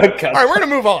 Yeah. All right, we're going to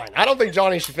move on. I don't think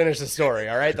Johnny should finish the story.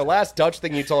 All right. The last Dutch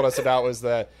thing you told us about was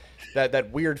that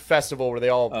weird festival where they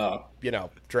all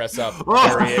dress up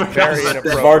very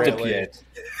inappropriately.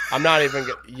 I'm not even.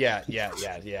 Yeah.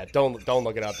 Don't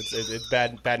look it up. It's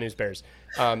bad news bears.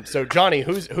 So Johnny,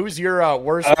 who's your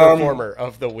worst performer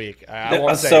of the week?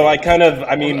 I kind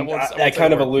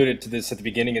of alluded to this at the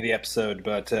beginning of the episode,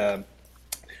 but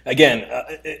again,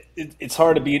 it's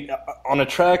hard to beat on a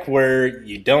track where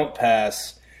you don't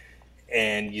pass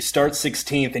and you start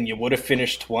 16th and you would have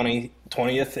finished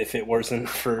 20th if it wasn't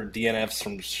for DNFs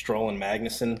from Stroll and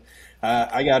Magnussen.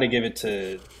 I got to give it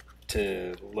to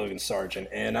Logan Sargent,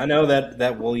 and I know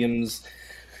that Williams,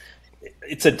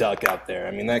 it's a duck out there.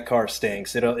 I mean, that car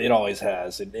stinks. It always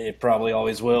has. It probably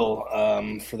always will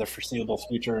for the foreseeable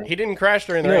future. He didn't crash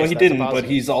during the race. No, he didn't. But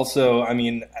he's also. I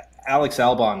mean, Alex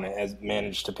Albon has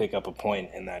managed to pick up a point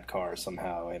in that car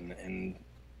somehow, and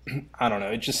I don't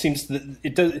know. It just seems that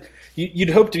it does.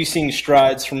 You'd hope to be seeing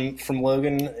strides from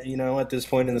Logan, at this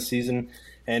point in the season,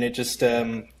 and it just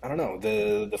I don't know.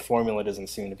 The formula doesn't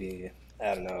seem to be.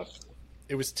 I don't know.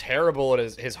 It was terrible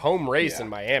at his home race in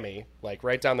Miami, like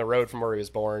right down the road from where he was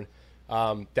born.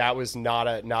 That was not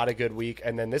a good week,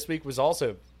 and then this week was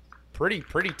also pretty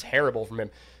terrible from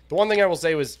him. The one thing I will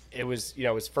say was it was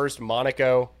his first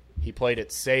Monaco. He played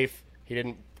it safe. He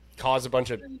didn't cause a bunch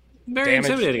of very damage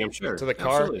intimidating, I'm sure, to the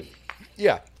car. Absolutely.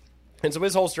 Yeah, and so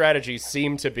his whole strategy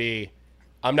seemed to be,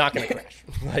 I'm not going to crash.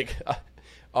 Like,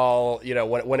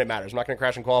 when it matters, I'm not going to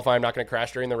crash in qualifying. I'm not going to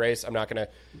crash during the race. I'm not going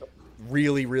to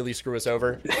really, really screw us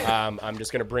over. I'm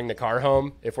just going to bring the car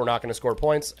home if we're not going to score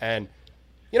points, and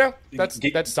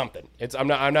that's something. I'm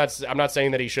not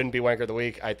saying that he shouldn't be wanker of the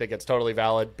week. I think it's totally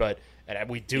valid, but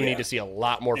we do need to see a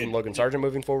lot more from Logan Sargent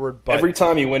moving forward. But every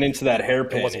time he went into that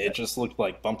hairpin, it just looked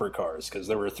like bumper cars because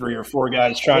there were 3 or 4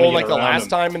 guys trying to get around him. Like the last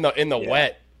time in the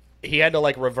wet, he had to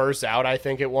reverse out, I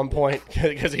think, at one point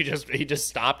because he just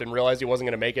stopped and realized he wasn't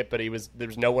going to make it, but there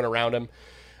was no one around him.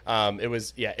 It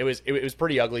was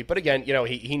pretty ugly, but again,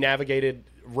 he navigated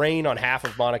rain on half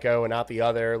of Monaco and not the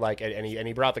other, and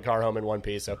he brought the car home in one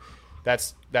piece. So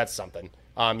that's something.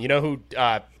 I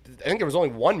think there was only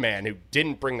one man who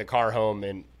didn't bring the car home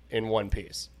in one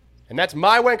piece, and that's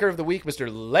my wanker of the week, Mr.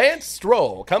 Lance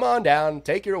Stroll. Come on down,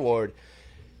 take your award.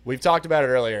 We've talked about it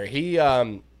earlier. He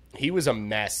was a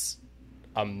mess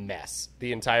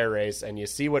the entire race, and you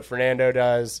see what Fernando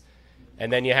does,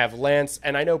 and then you have Lance,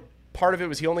 and I know part of it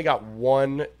was he only got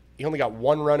one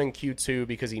run in Q2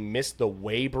 because he missed the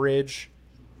weighbridge.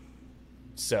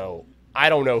 So I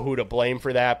don't know who to blame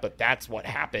for that, but that's what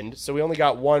happened. So he only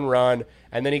got one run,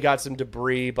 and then he got some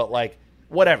debris, but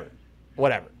whatever.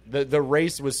 The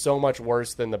race was so much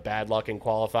worse than the bad luck in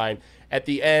qualifying. At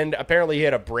the end, apparently he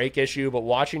had a brake issue, but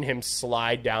watching him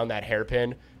slide down that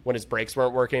hairpin when his brakes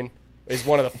weren't working is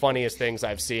one of the funniest things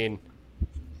I've seen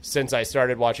since I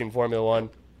started watching Formula One.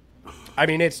 I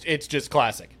mean, it's just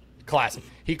classic.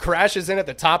 He crashes in at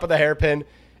the top of the hairpin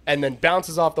and then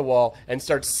bounces off the wall and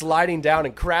starts sliding down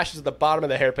and crashes at the bottom of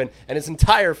the hairpin, and his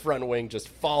entire front wing just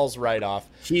falls right off.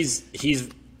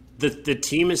 The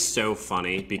team is so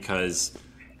funny because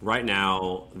right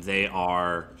now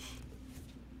they're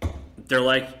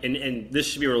like, and this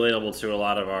should be relatable to a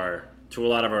lot of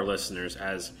our listeners,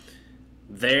 as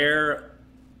they're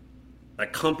a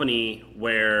company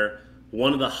where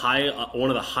one of the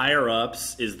higher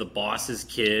ups is the boss's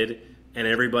kid, and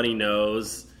everybody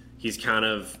knows he's kind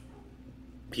of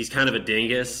a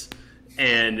dingus,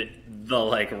 and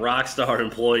the rock star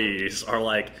employees are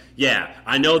like, yeah,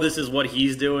 I know this is what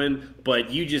he's doing, but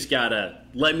you just gotta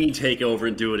let me take over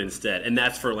and do it instead. And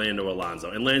that's Fernando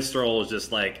Alonso. And Lance Stroll is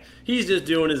just he's just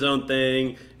doing his own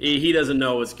thing. He doesn't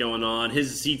know what's going on.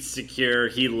 His seat's secure.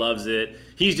 He loves it.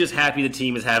 He's just happy the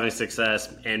team is having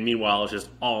success, and meanwhile, it's just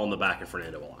all in the back of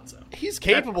Fernando Alonso. He's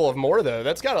capable of more, though.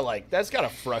 That's gotta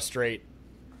frustrate,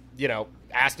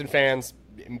 Aston fans,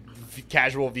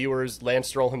 casual viewers, Lance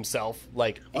Stroll himself.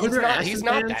 Like, he's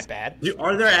not that bad.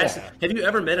 Are there Aston? Have you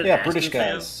ever met an Aston British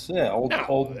guys? Fan? Yeah,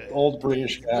 old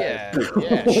British guys.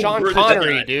 Yeah. Sean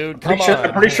Connery, dude. Come on.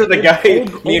 I'm pretty sure the guy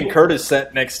me and Curtis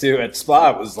sat next to at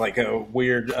Spa was like a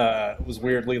weird. Was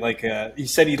weirdly like he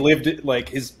said he lived like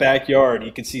his backyard.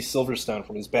 You could see Silverstone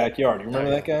from his backyard. You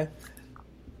remember that guy?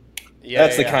 Yeah,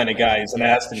 that's the kind of guy. He's an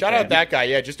Aston. Shout out that guy.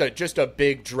 Yeah, just a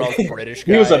big drunk British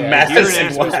guy. He was a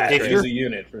massive blast. He was a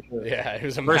unit for sure. Yeah, he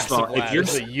was a First massive of all,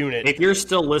 if you're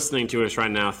still listening to us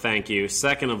right now, thank you.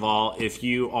 Second of all, if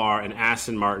you are an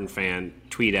Aston Martin fan,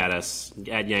 tweet at us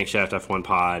at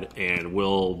YankShaftF1Pod, and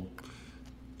we'll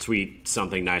tweet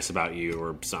something nice about you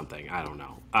or something. I don't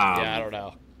know. I don't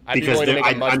know. Because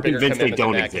I'm convinced they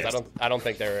don't exist. I don't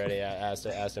think they're any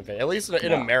Aston fans, at least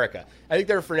in America. I think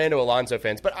they're Fernando Alonso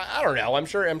fans, but I don't know. I'm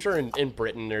sure in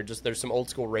Britain there's some old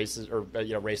school races or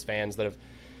race fans that have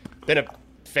been a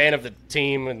fan of the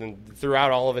team and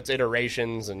throughout all of its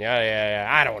iterations. And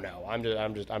I don't know. I'm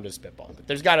just spitballing. But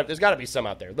there's got to be some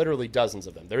out there. Literally dozens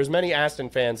of them. There's as many Aston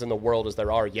fans in the world as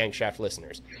there are Yankshaft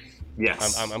listeners.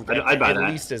 Yes, I'd buy that. At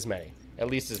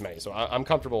least as many. So I'm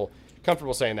comfortable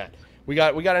saying that. We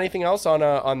got anything else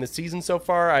on the season so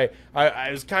far?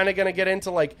 I was kind of gonna get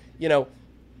into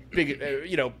big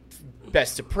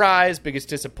best surprise, biggest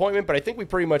disappointment, but I think we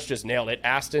pretty much just nailed it.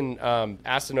 Aston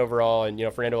overall,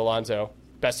 and Fernando Alonso,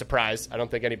 best surprise. I don't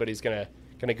think anybody's gonna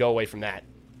go away from that.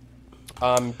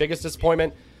 Biggest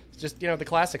disappointment, just the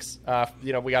classics.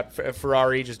 We got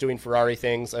Ferrari just doing Ferrari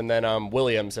things, and then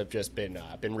Williams have just been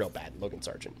real bad. Logan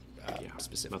Sargent,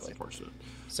 specifically. That's unfortunate.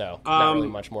 So not really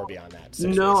much more beyond that.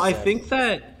 No, I think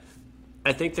that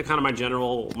kind of my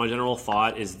general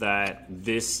thought is that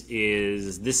this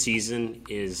season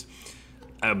is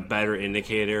a better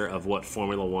indicator of what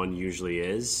Formula One usually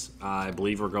is. I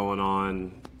believe we're going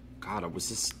on. God, was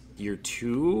this year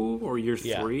 2 or year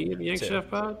 3 of the Yankshaft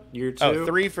Pod? Year 2. Oh,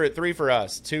 three for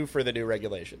us, 2 for the new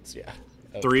regulations. Yeah.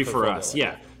 3 for us.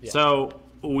 Yeah. So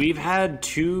we've had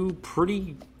 2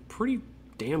 pretty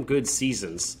damn good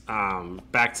seasons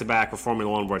back to back with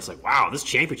Formula One, where it's like, wow, this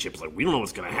championship is like, we don't know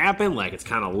what's going to happen. Like, it's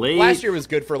kind of late. Last year was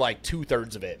good for like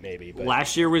 2/3 of it, maybe. But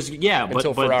last year was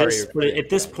but at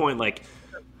this point, like,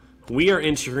 we are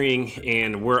entering,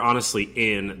 and we're honestly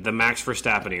in the Max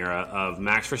Verstappen era of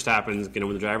Max Verstappen's going to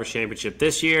win the Drivers' Championship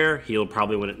this year. He'll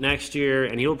probably win it next year,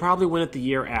 and he'll probably win it the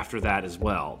year after that as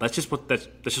well. That's just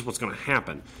what's going to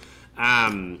happen.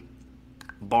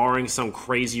 Barring some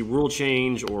crazy rule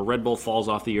change, or Red Bull falls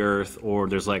off the earth, or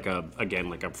there's like a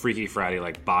Freaky Friday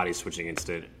like body switching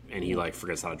instant, and he like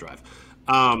forgets how to drive.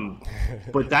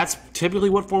 But that's typically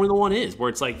what Formula One is, where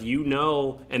it's like,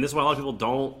 and this is why a lot of people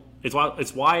don't. It's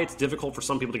why it's difficult for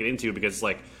some people to get into, because it's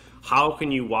like, how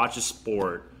can you watch a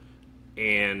sport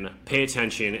and pay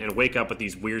attention and wake up at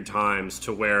these weird times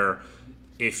to where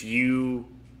the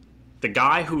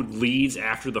guy who leads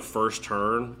after the first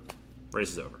turn, race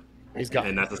is over. He's gone.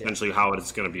 And that's essentially how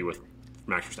it's going to be with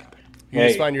Max Verstappen. You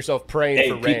just find yourself praying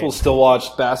for rain. People still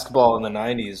watched basketball in the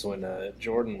 90s when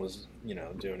Jordan was,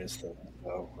 doing his thing.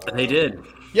 So, they did.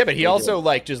 Yeah, but he also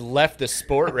just left the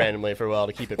sport randomly for a while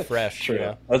to keep it fresh.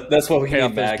 True. That's what we pay need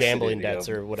off Max those gambling to do, debts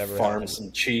or whatever. Farm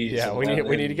some cheese. Yeah, we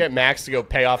need to get Max to go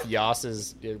pay off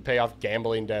pay off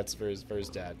gambling debts for his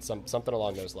dad. Something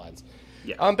along those lines.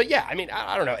 Yeah. But yeah, I mean,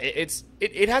 I don't know.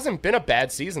 It hasn't been a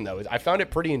bad season though. I found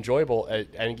it pretty enjoyable,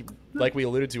 and like we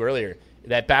alluded to earlier,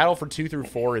 that battle for 2 through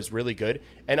 4 is really good.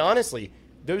 And honestly,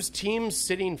 those teams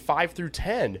sitting 5 through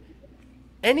 10,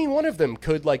 any one of them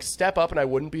could step up, and I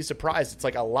wouldn't be surprised. It's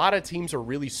like a lot of teams are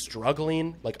really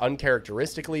struggling,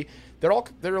 uncharacteristically. There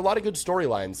are a lot of good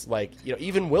storylines.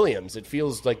 Even Williams, it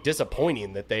feels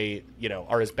disappointing that they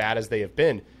are as bad as they have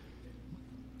been.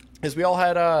 Because we all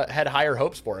had higher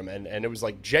hopes for him, and it was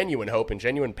genuine hope and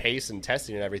genuine pace and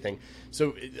testing and everything.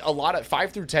 So a lot of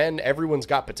 5 through 10, everyone's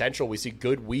got potential. We see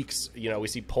good weeks. We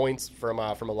see points from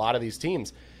a lot of these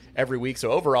teams every week. So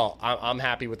overall, I'm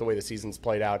happy with the way the season's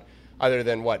played out. Other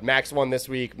than Max won this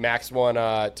week. Max won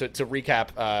to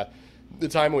recap the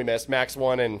time we missed. Max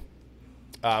won in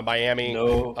Miami.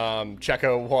 No.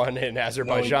 Checo won in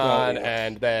Azerbaijan,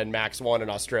 and then Max won in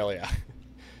Australia.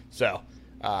 So.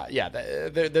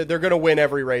 They're going to win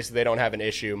every race. They don't have an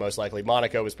issue, most likely.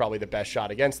 Monaco was probably the best shot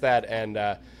against that,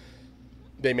 and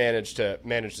they managed to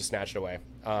snatch it away.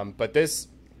 But this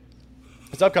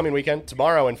upcoming weekend,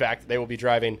 tomorrow, in fact, they will be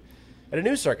driving at a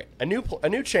new circuit, a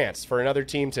new chance for another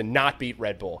team to not beat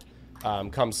Red Bull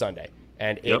come Sunday,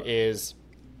 and it is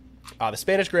the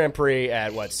Spanish Grand Prix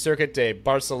at Circuit de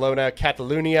Barcelona,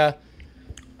 Catalunya.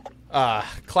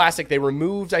 Classic. They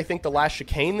removed, I think, the last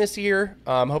chicane this year.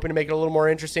 Hoping to make it a little more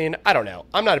interesting. I don't know.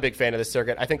 I'm not a big fan of this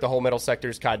circuit. I think the whole middle sector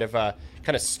is kind of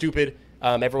stupid.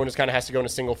 Everyone just kind of has to go in a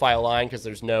single file line because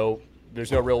there's no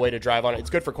real way to drive on it. It's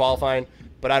good for qualifying,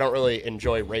 but I don't really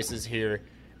enjoy races here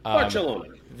Barcelona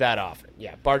that often.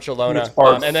 Yeah, Barcelona.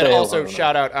 And then also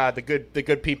shout out the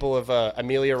good people of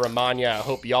Emilia Romagna. I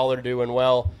hope y'all are doing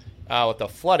well. With the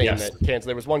flooding that canceled.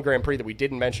 There was one Grand Prix that we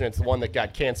didn't mention. It's the one that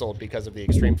got canceled because of the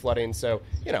extreme flooding. So,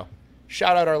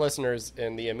 shout out our listeners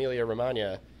in the Emilia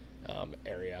Romagna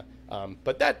area.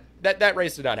 But that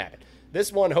race did not happen.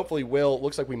 This one hopefully will.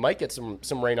 Looks like we might get some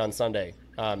rain on Sunday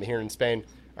here in Spain.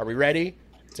 Are we ready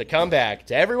to come back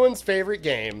to everyone's favorite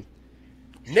game?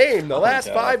 Name the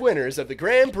last 5 winners of the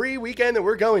Grand Prix weekend that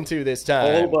we're going to this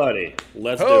time. Oh, buddy.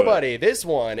 Let's do it. Oh, buddy. This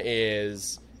one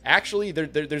is... Actually,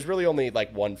 there's really only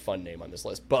like one fun name on this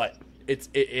list, but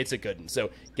it's a good one.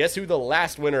 So guess who the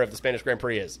last winner of the Spanish Grand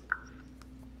Prix is?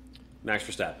 Max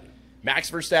Verstappen. Max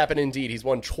Verstappen, indeed. He's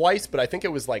won twice, but I think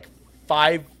it was like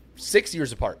 6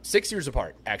 years apart. 6 years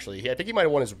apart, actually. I think he might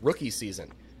have won his rookie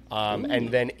season. And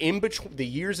then the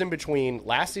years in between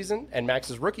last season and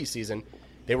Max's rookie season,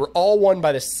 they were all won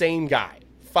by the same guy.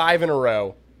 5 in a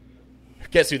row.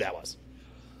 Guess who that was?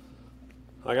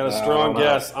 I got a strong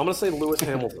guess. I'm going to say Lewis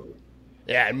Hamilton.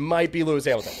 Yeah, it might be Lewis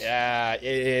Hamilton. Yeah,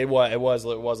 it was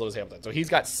Lewis Hamilton. So he's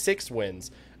got 6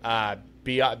 wins. Now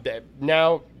they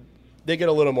get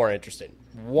a little more interesting.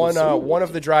 One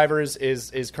of the drivers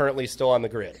is currently still on the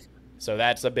grid, so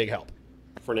that's a big help.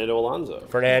 Fernando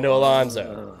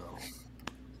Alonso.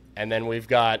 And then we've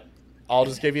got. I'll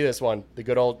just give you this one: the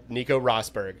good old Nico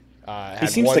Rosberg. He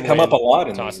seems to come up a lot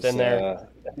in tossed these, in there.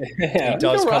 He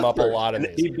does come up a lot in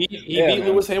these. He beat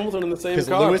Lewis Hamilton in the same car.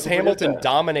 Because Lewis Hamilton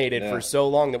dominated for so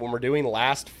long that when we're doing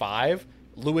last 5,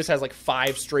 Lewis has like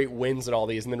 5 straight wins in all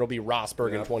these, and then it'll be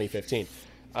Rosberg in 2015.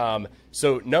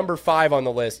 So number 5 on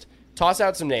the list. Toss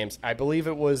out some names. I believe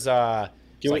it was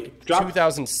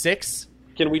 2006.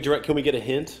 Can we get a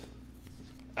hint?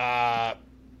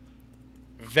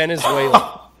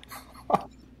 Venezuela.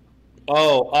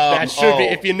 That should be.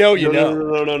 If you know, you know.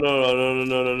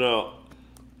 No.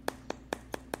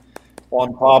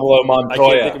 Juan Pablo Montoya. I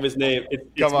can't think of his name. It's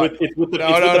with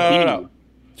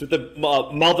the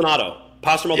Maldonado.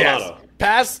 Pastor Maldonado. Yes.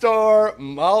 Pastor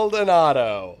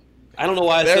Maldonado. I don't know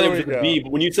why I said it was with a B,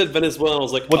 but when you said Venezuela, I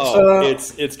was like,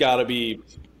 it's got to be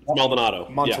Maldonado.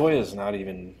 Montoya's not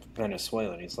even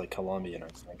Venezuelan. He's like Colombian. I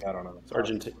don't know. It's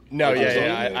Argentine. No,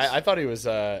 I thought he was.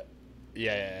 Yeah.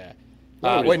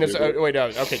 Wait, no.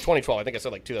 Okay, 2012. I think I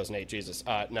said like 2008. Jesus.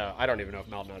 No, I don't even know if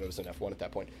Maldonado was in F1 at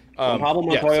that point. Pablo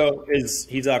Montoya he's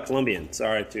Colombian.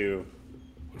 Sorry to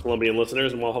Colombian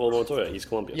listeners, and Pablo Montoya, he's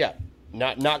Colombian. Yeah,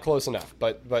 not close enough,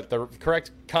 but the correct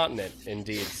continent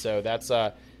indeed. So that's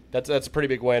a pretty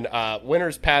big win.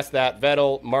 Winners past that: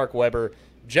 Vettel, Mark Webber,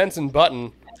 Jenson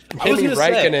Button, Kimi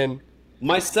Räikkönen.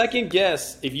 My second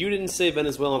guess, if you didn't say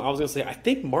Venezuelan, I was going to say, I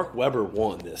think Mark Webber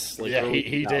won this.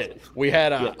 He did. We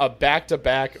had a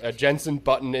back-to-back, a Jenson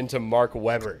Button into Mark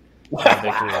Webber victory,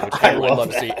 which I would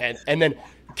love to see. And then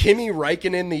Kimi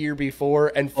Räikkönen the year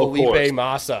before and Felipe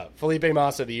Massa. Felipe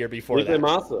Massa the year before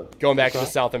going back to the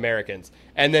South Americans.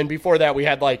 And then before that, we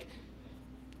had like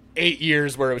 8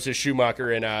 years where it was just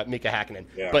Schumacher and Mika Hakkinen.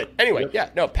 Yeah. But anyway,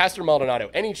 Pastor Maldonado.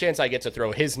 Any chance I get to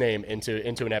throw his name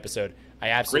into an episode, I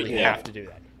absolutely have to do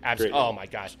that. Absolutely. Oh my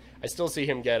gosh, I still see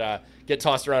him get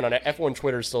tossed around on it. F1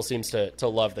 Twitter still seems to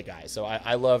love the guy. So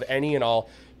I love any and all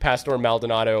Pastor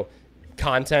Maldonado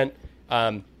content.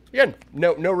 Again,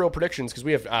 no real predictions because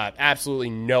we have absolutely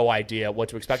no idea what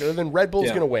to expect other than Red Bull's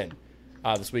going to win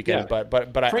this weekend. Yeah.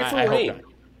 But I hope not.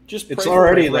 It's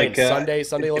already like Sunday.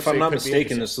 If I'm not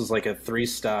mistaken, this was like a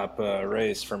 3-stop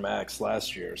race for Max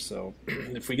last year. So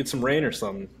if we get some rain or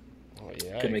something,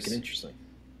 could make it interesting.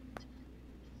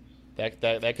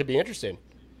 That could be interesting.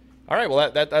 All right,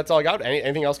 well that's all I got.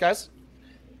 Anything else, guys?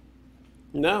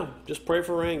 No, just pray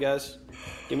for rain, guys.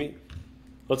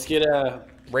 Let's get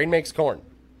rain makes corn.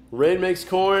 Rain makes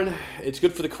corn. It's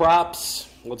good for the crops.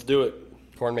 Let's do it.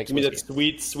 Corn makes. Give me that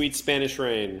sweet Spanish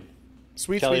rain.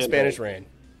 Sweet Spanish rain.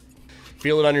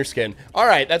 Feel it on your skin. All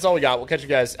right, that's all we got. We'll catch you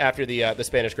guys after the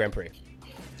Spanish Grand Prix.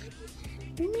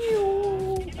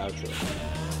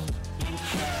 Outro.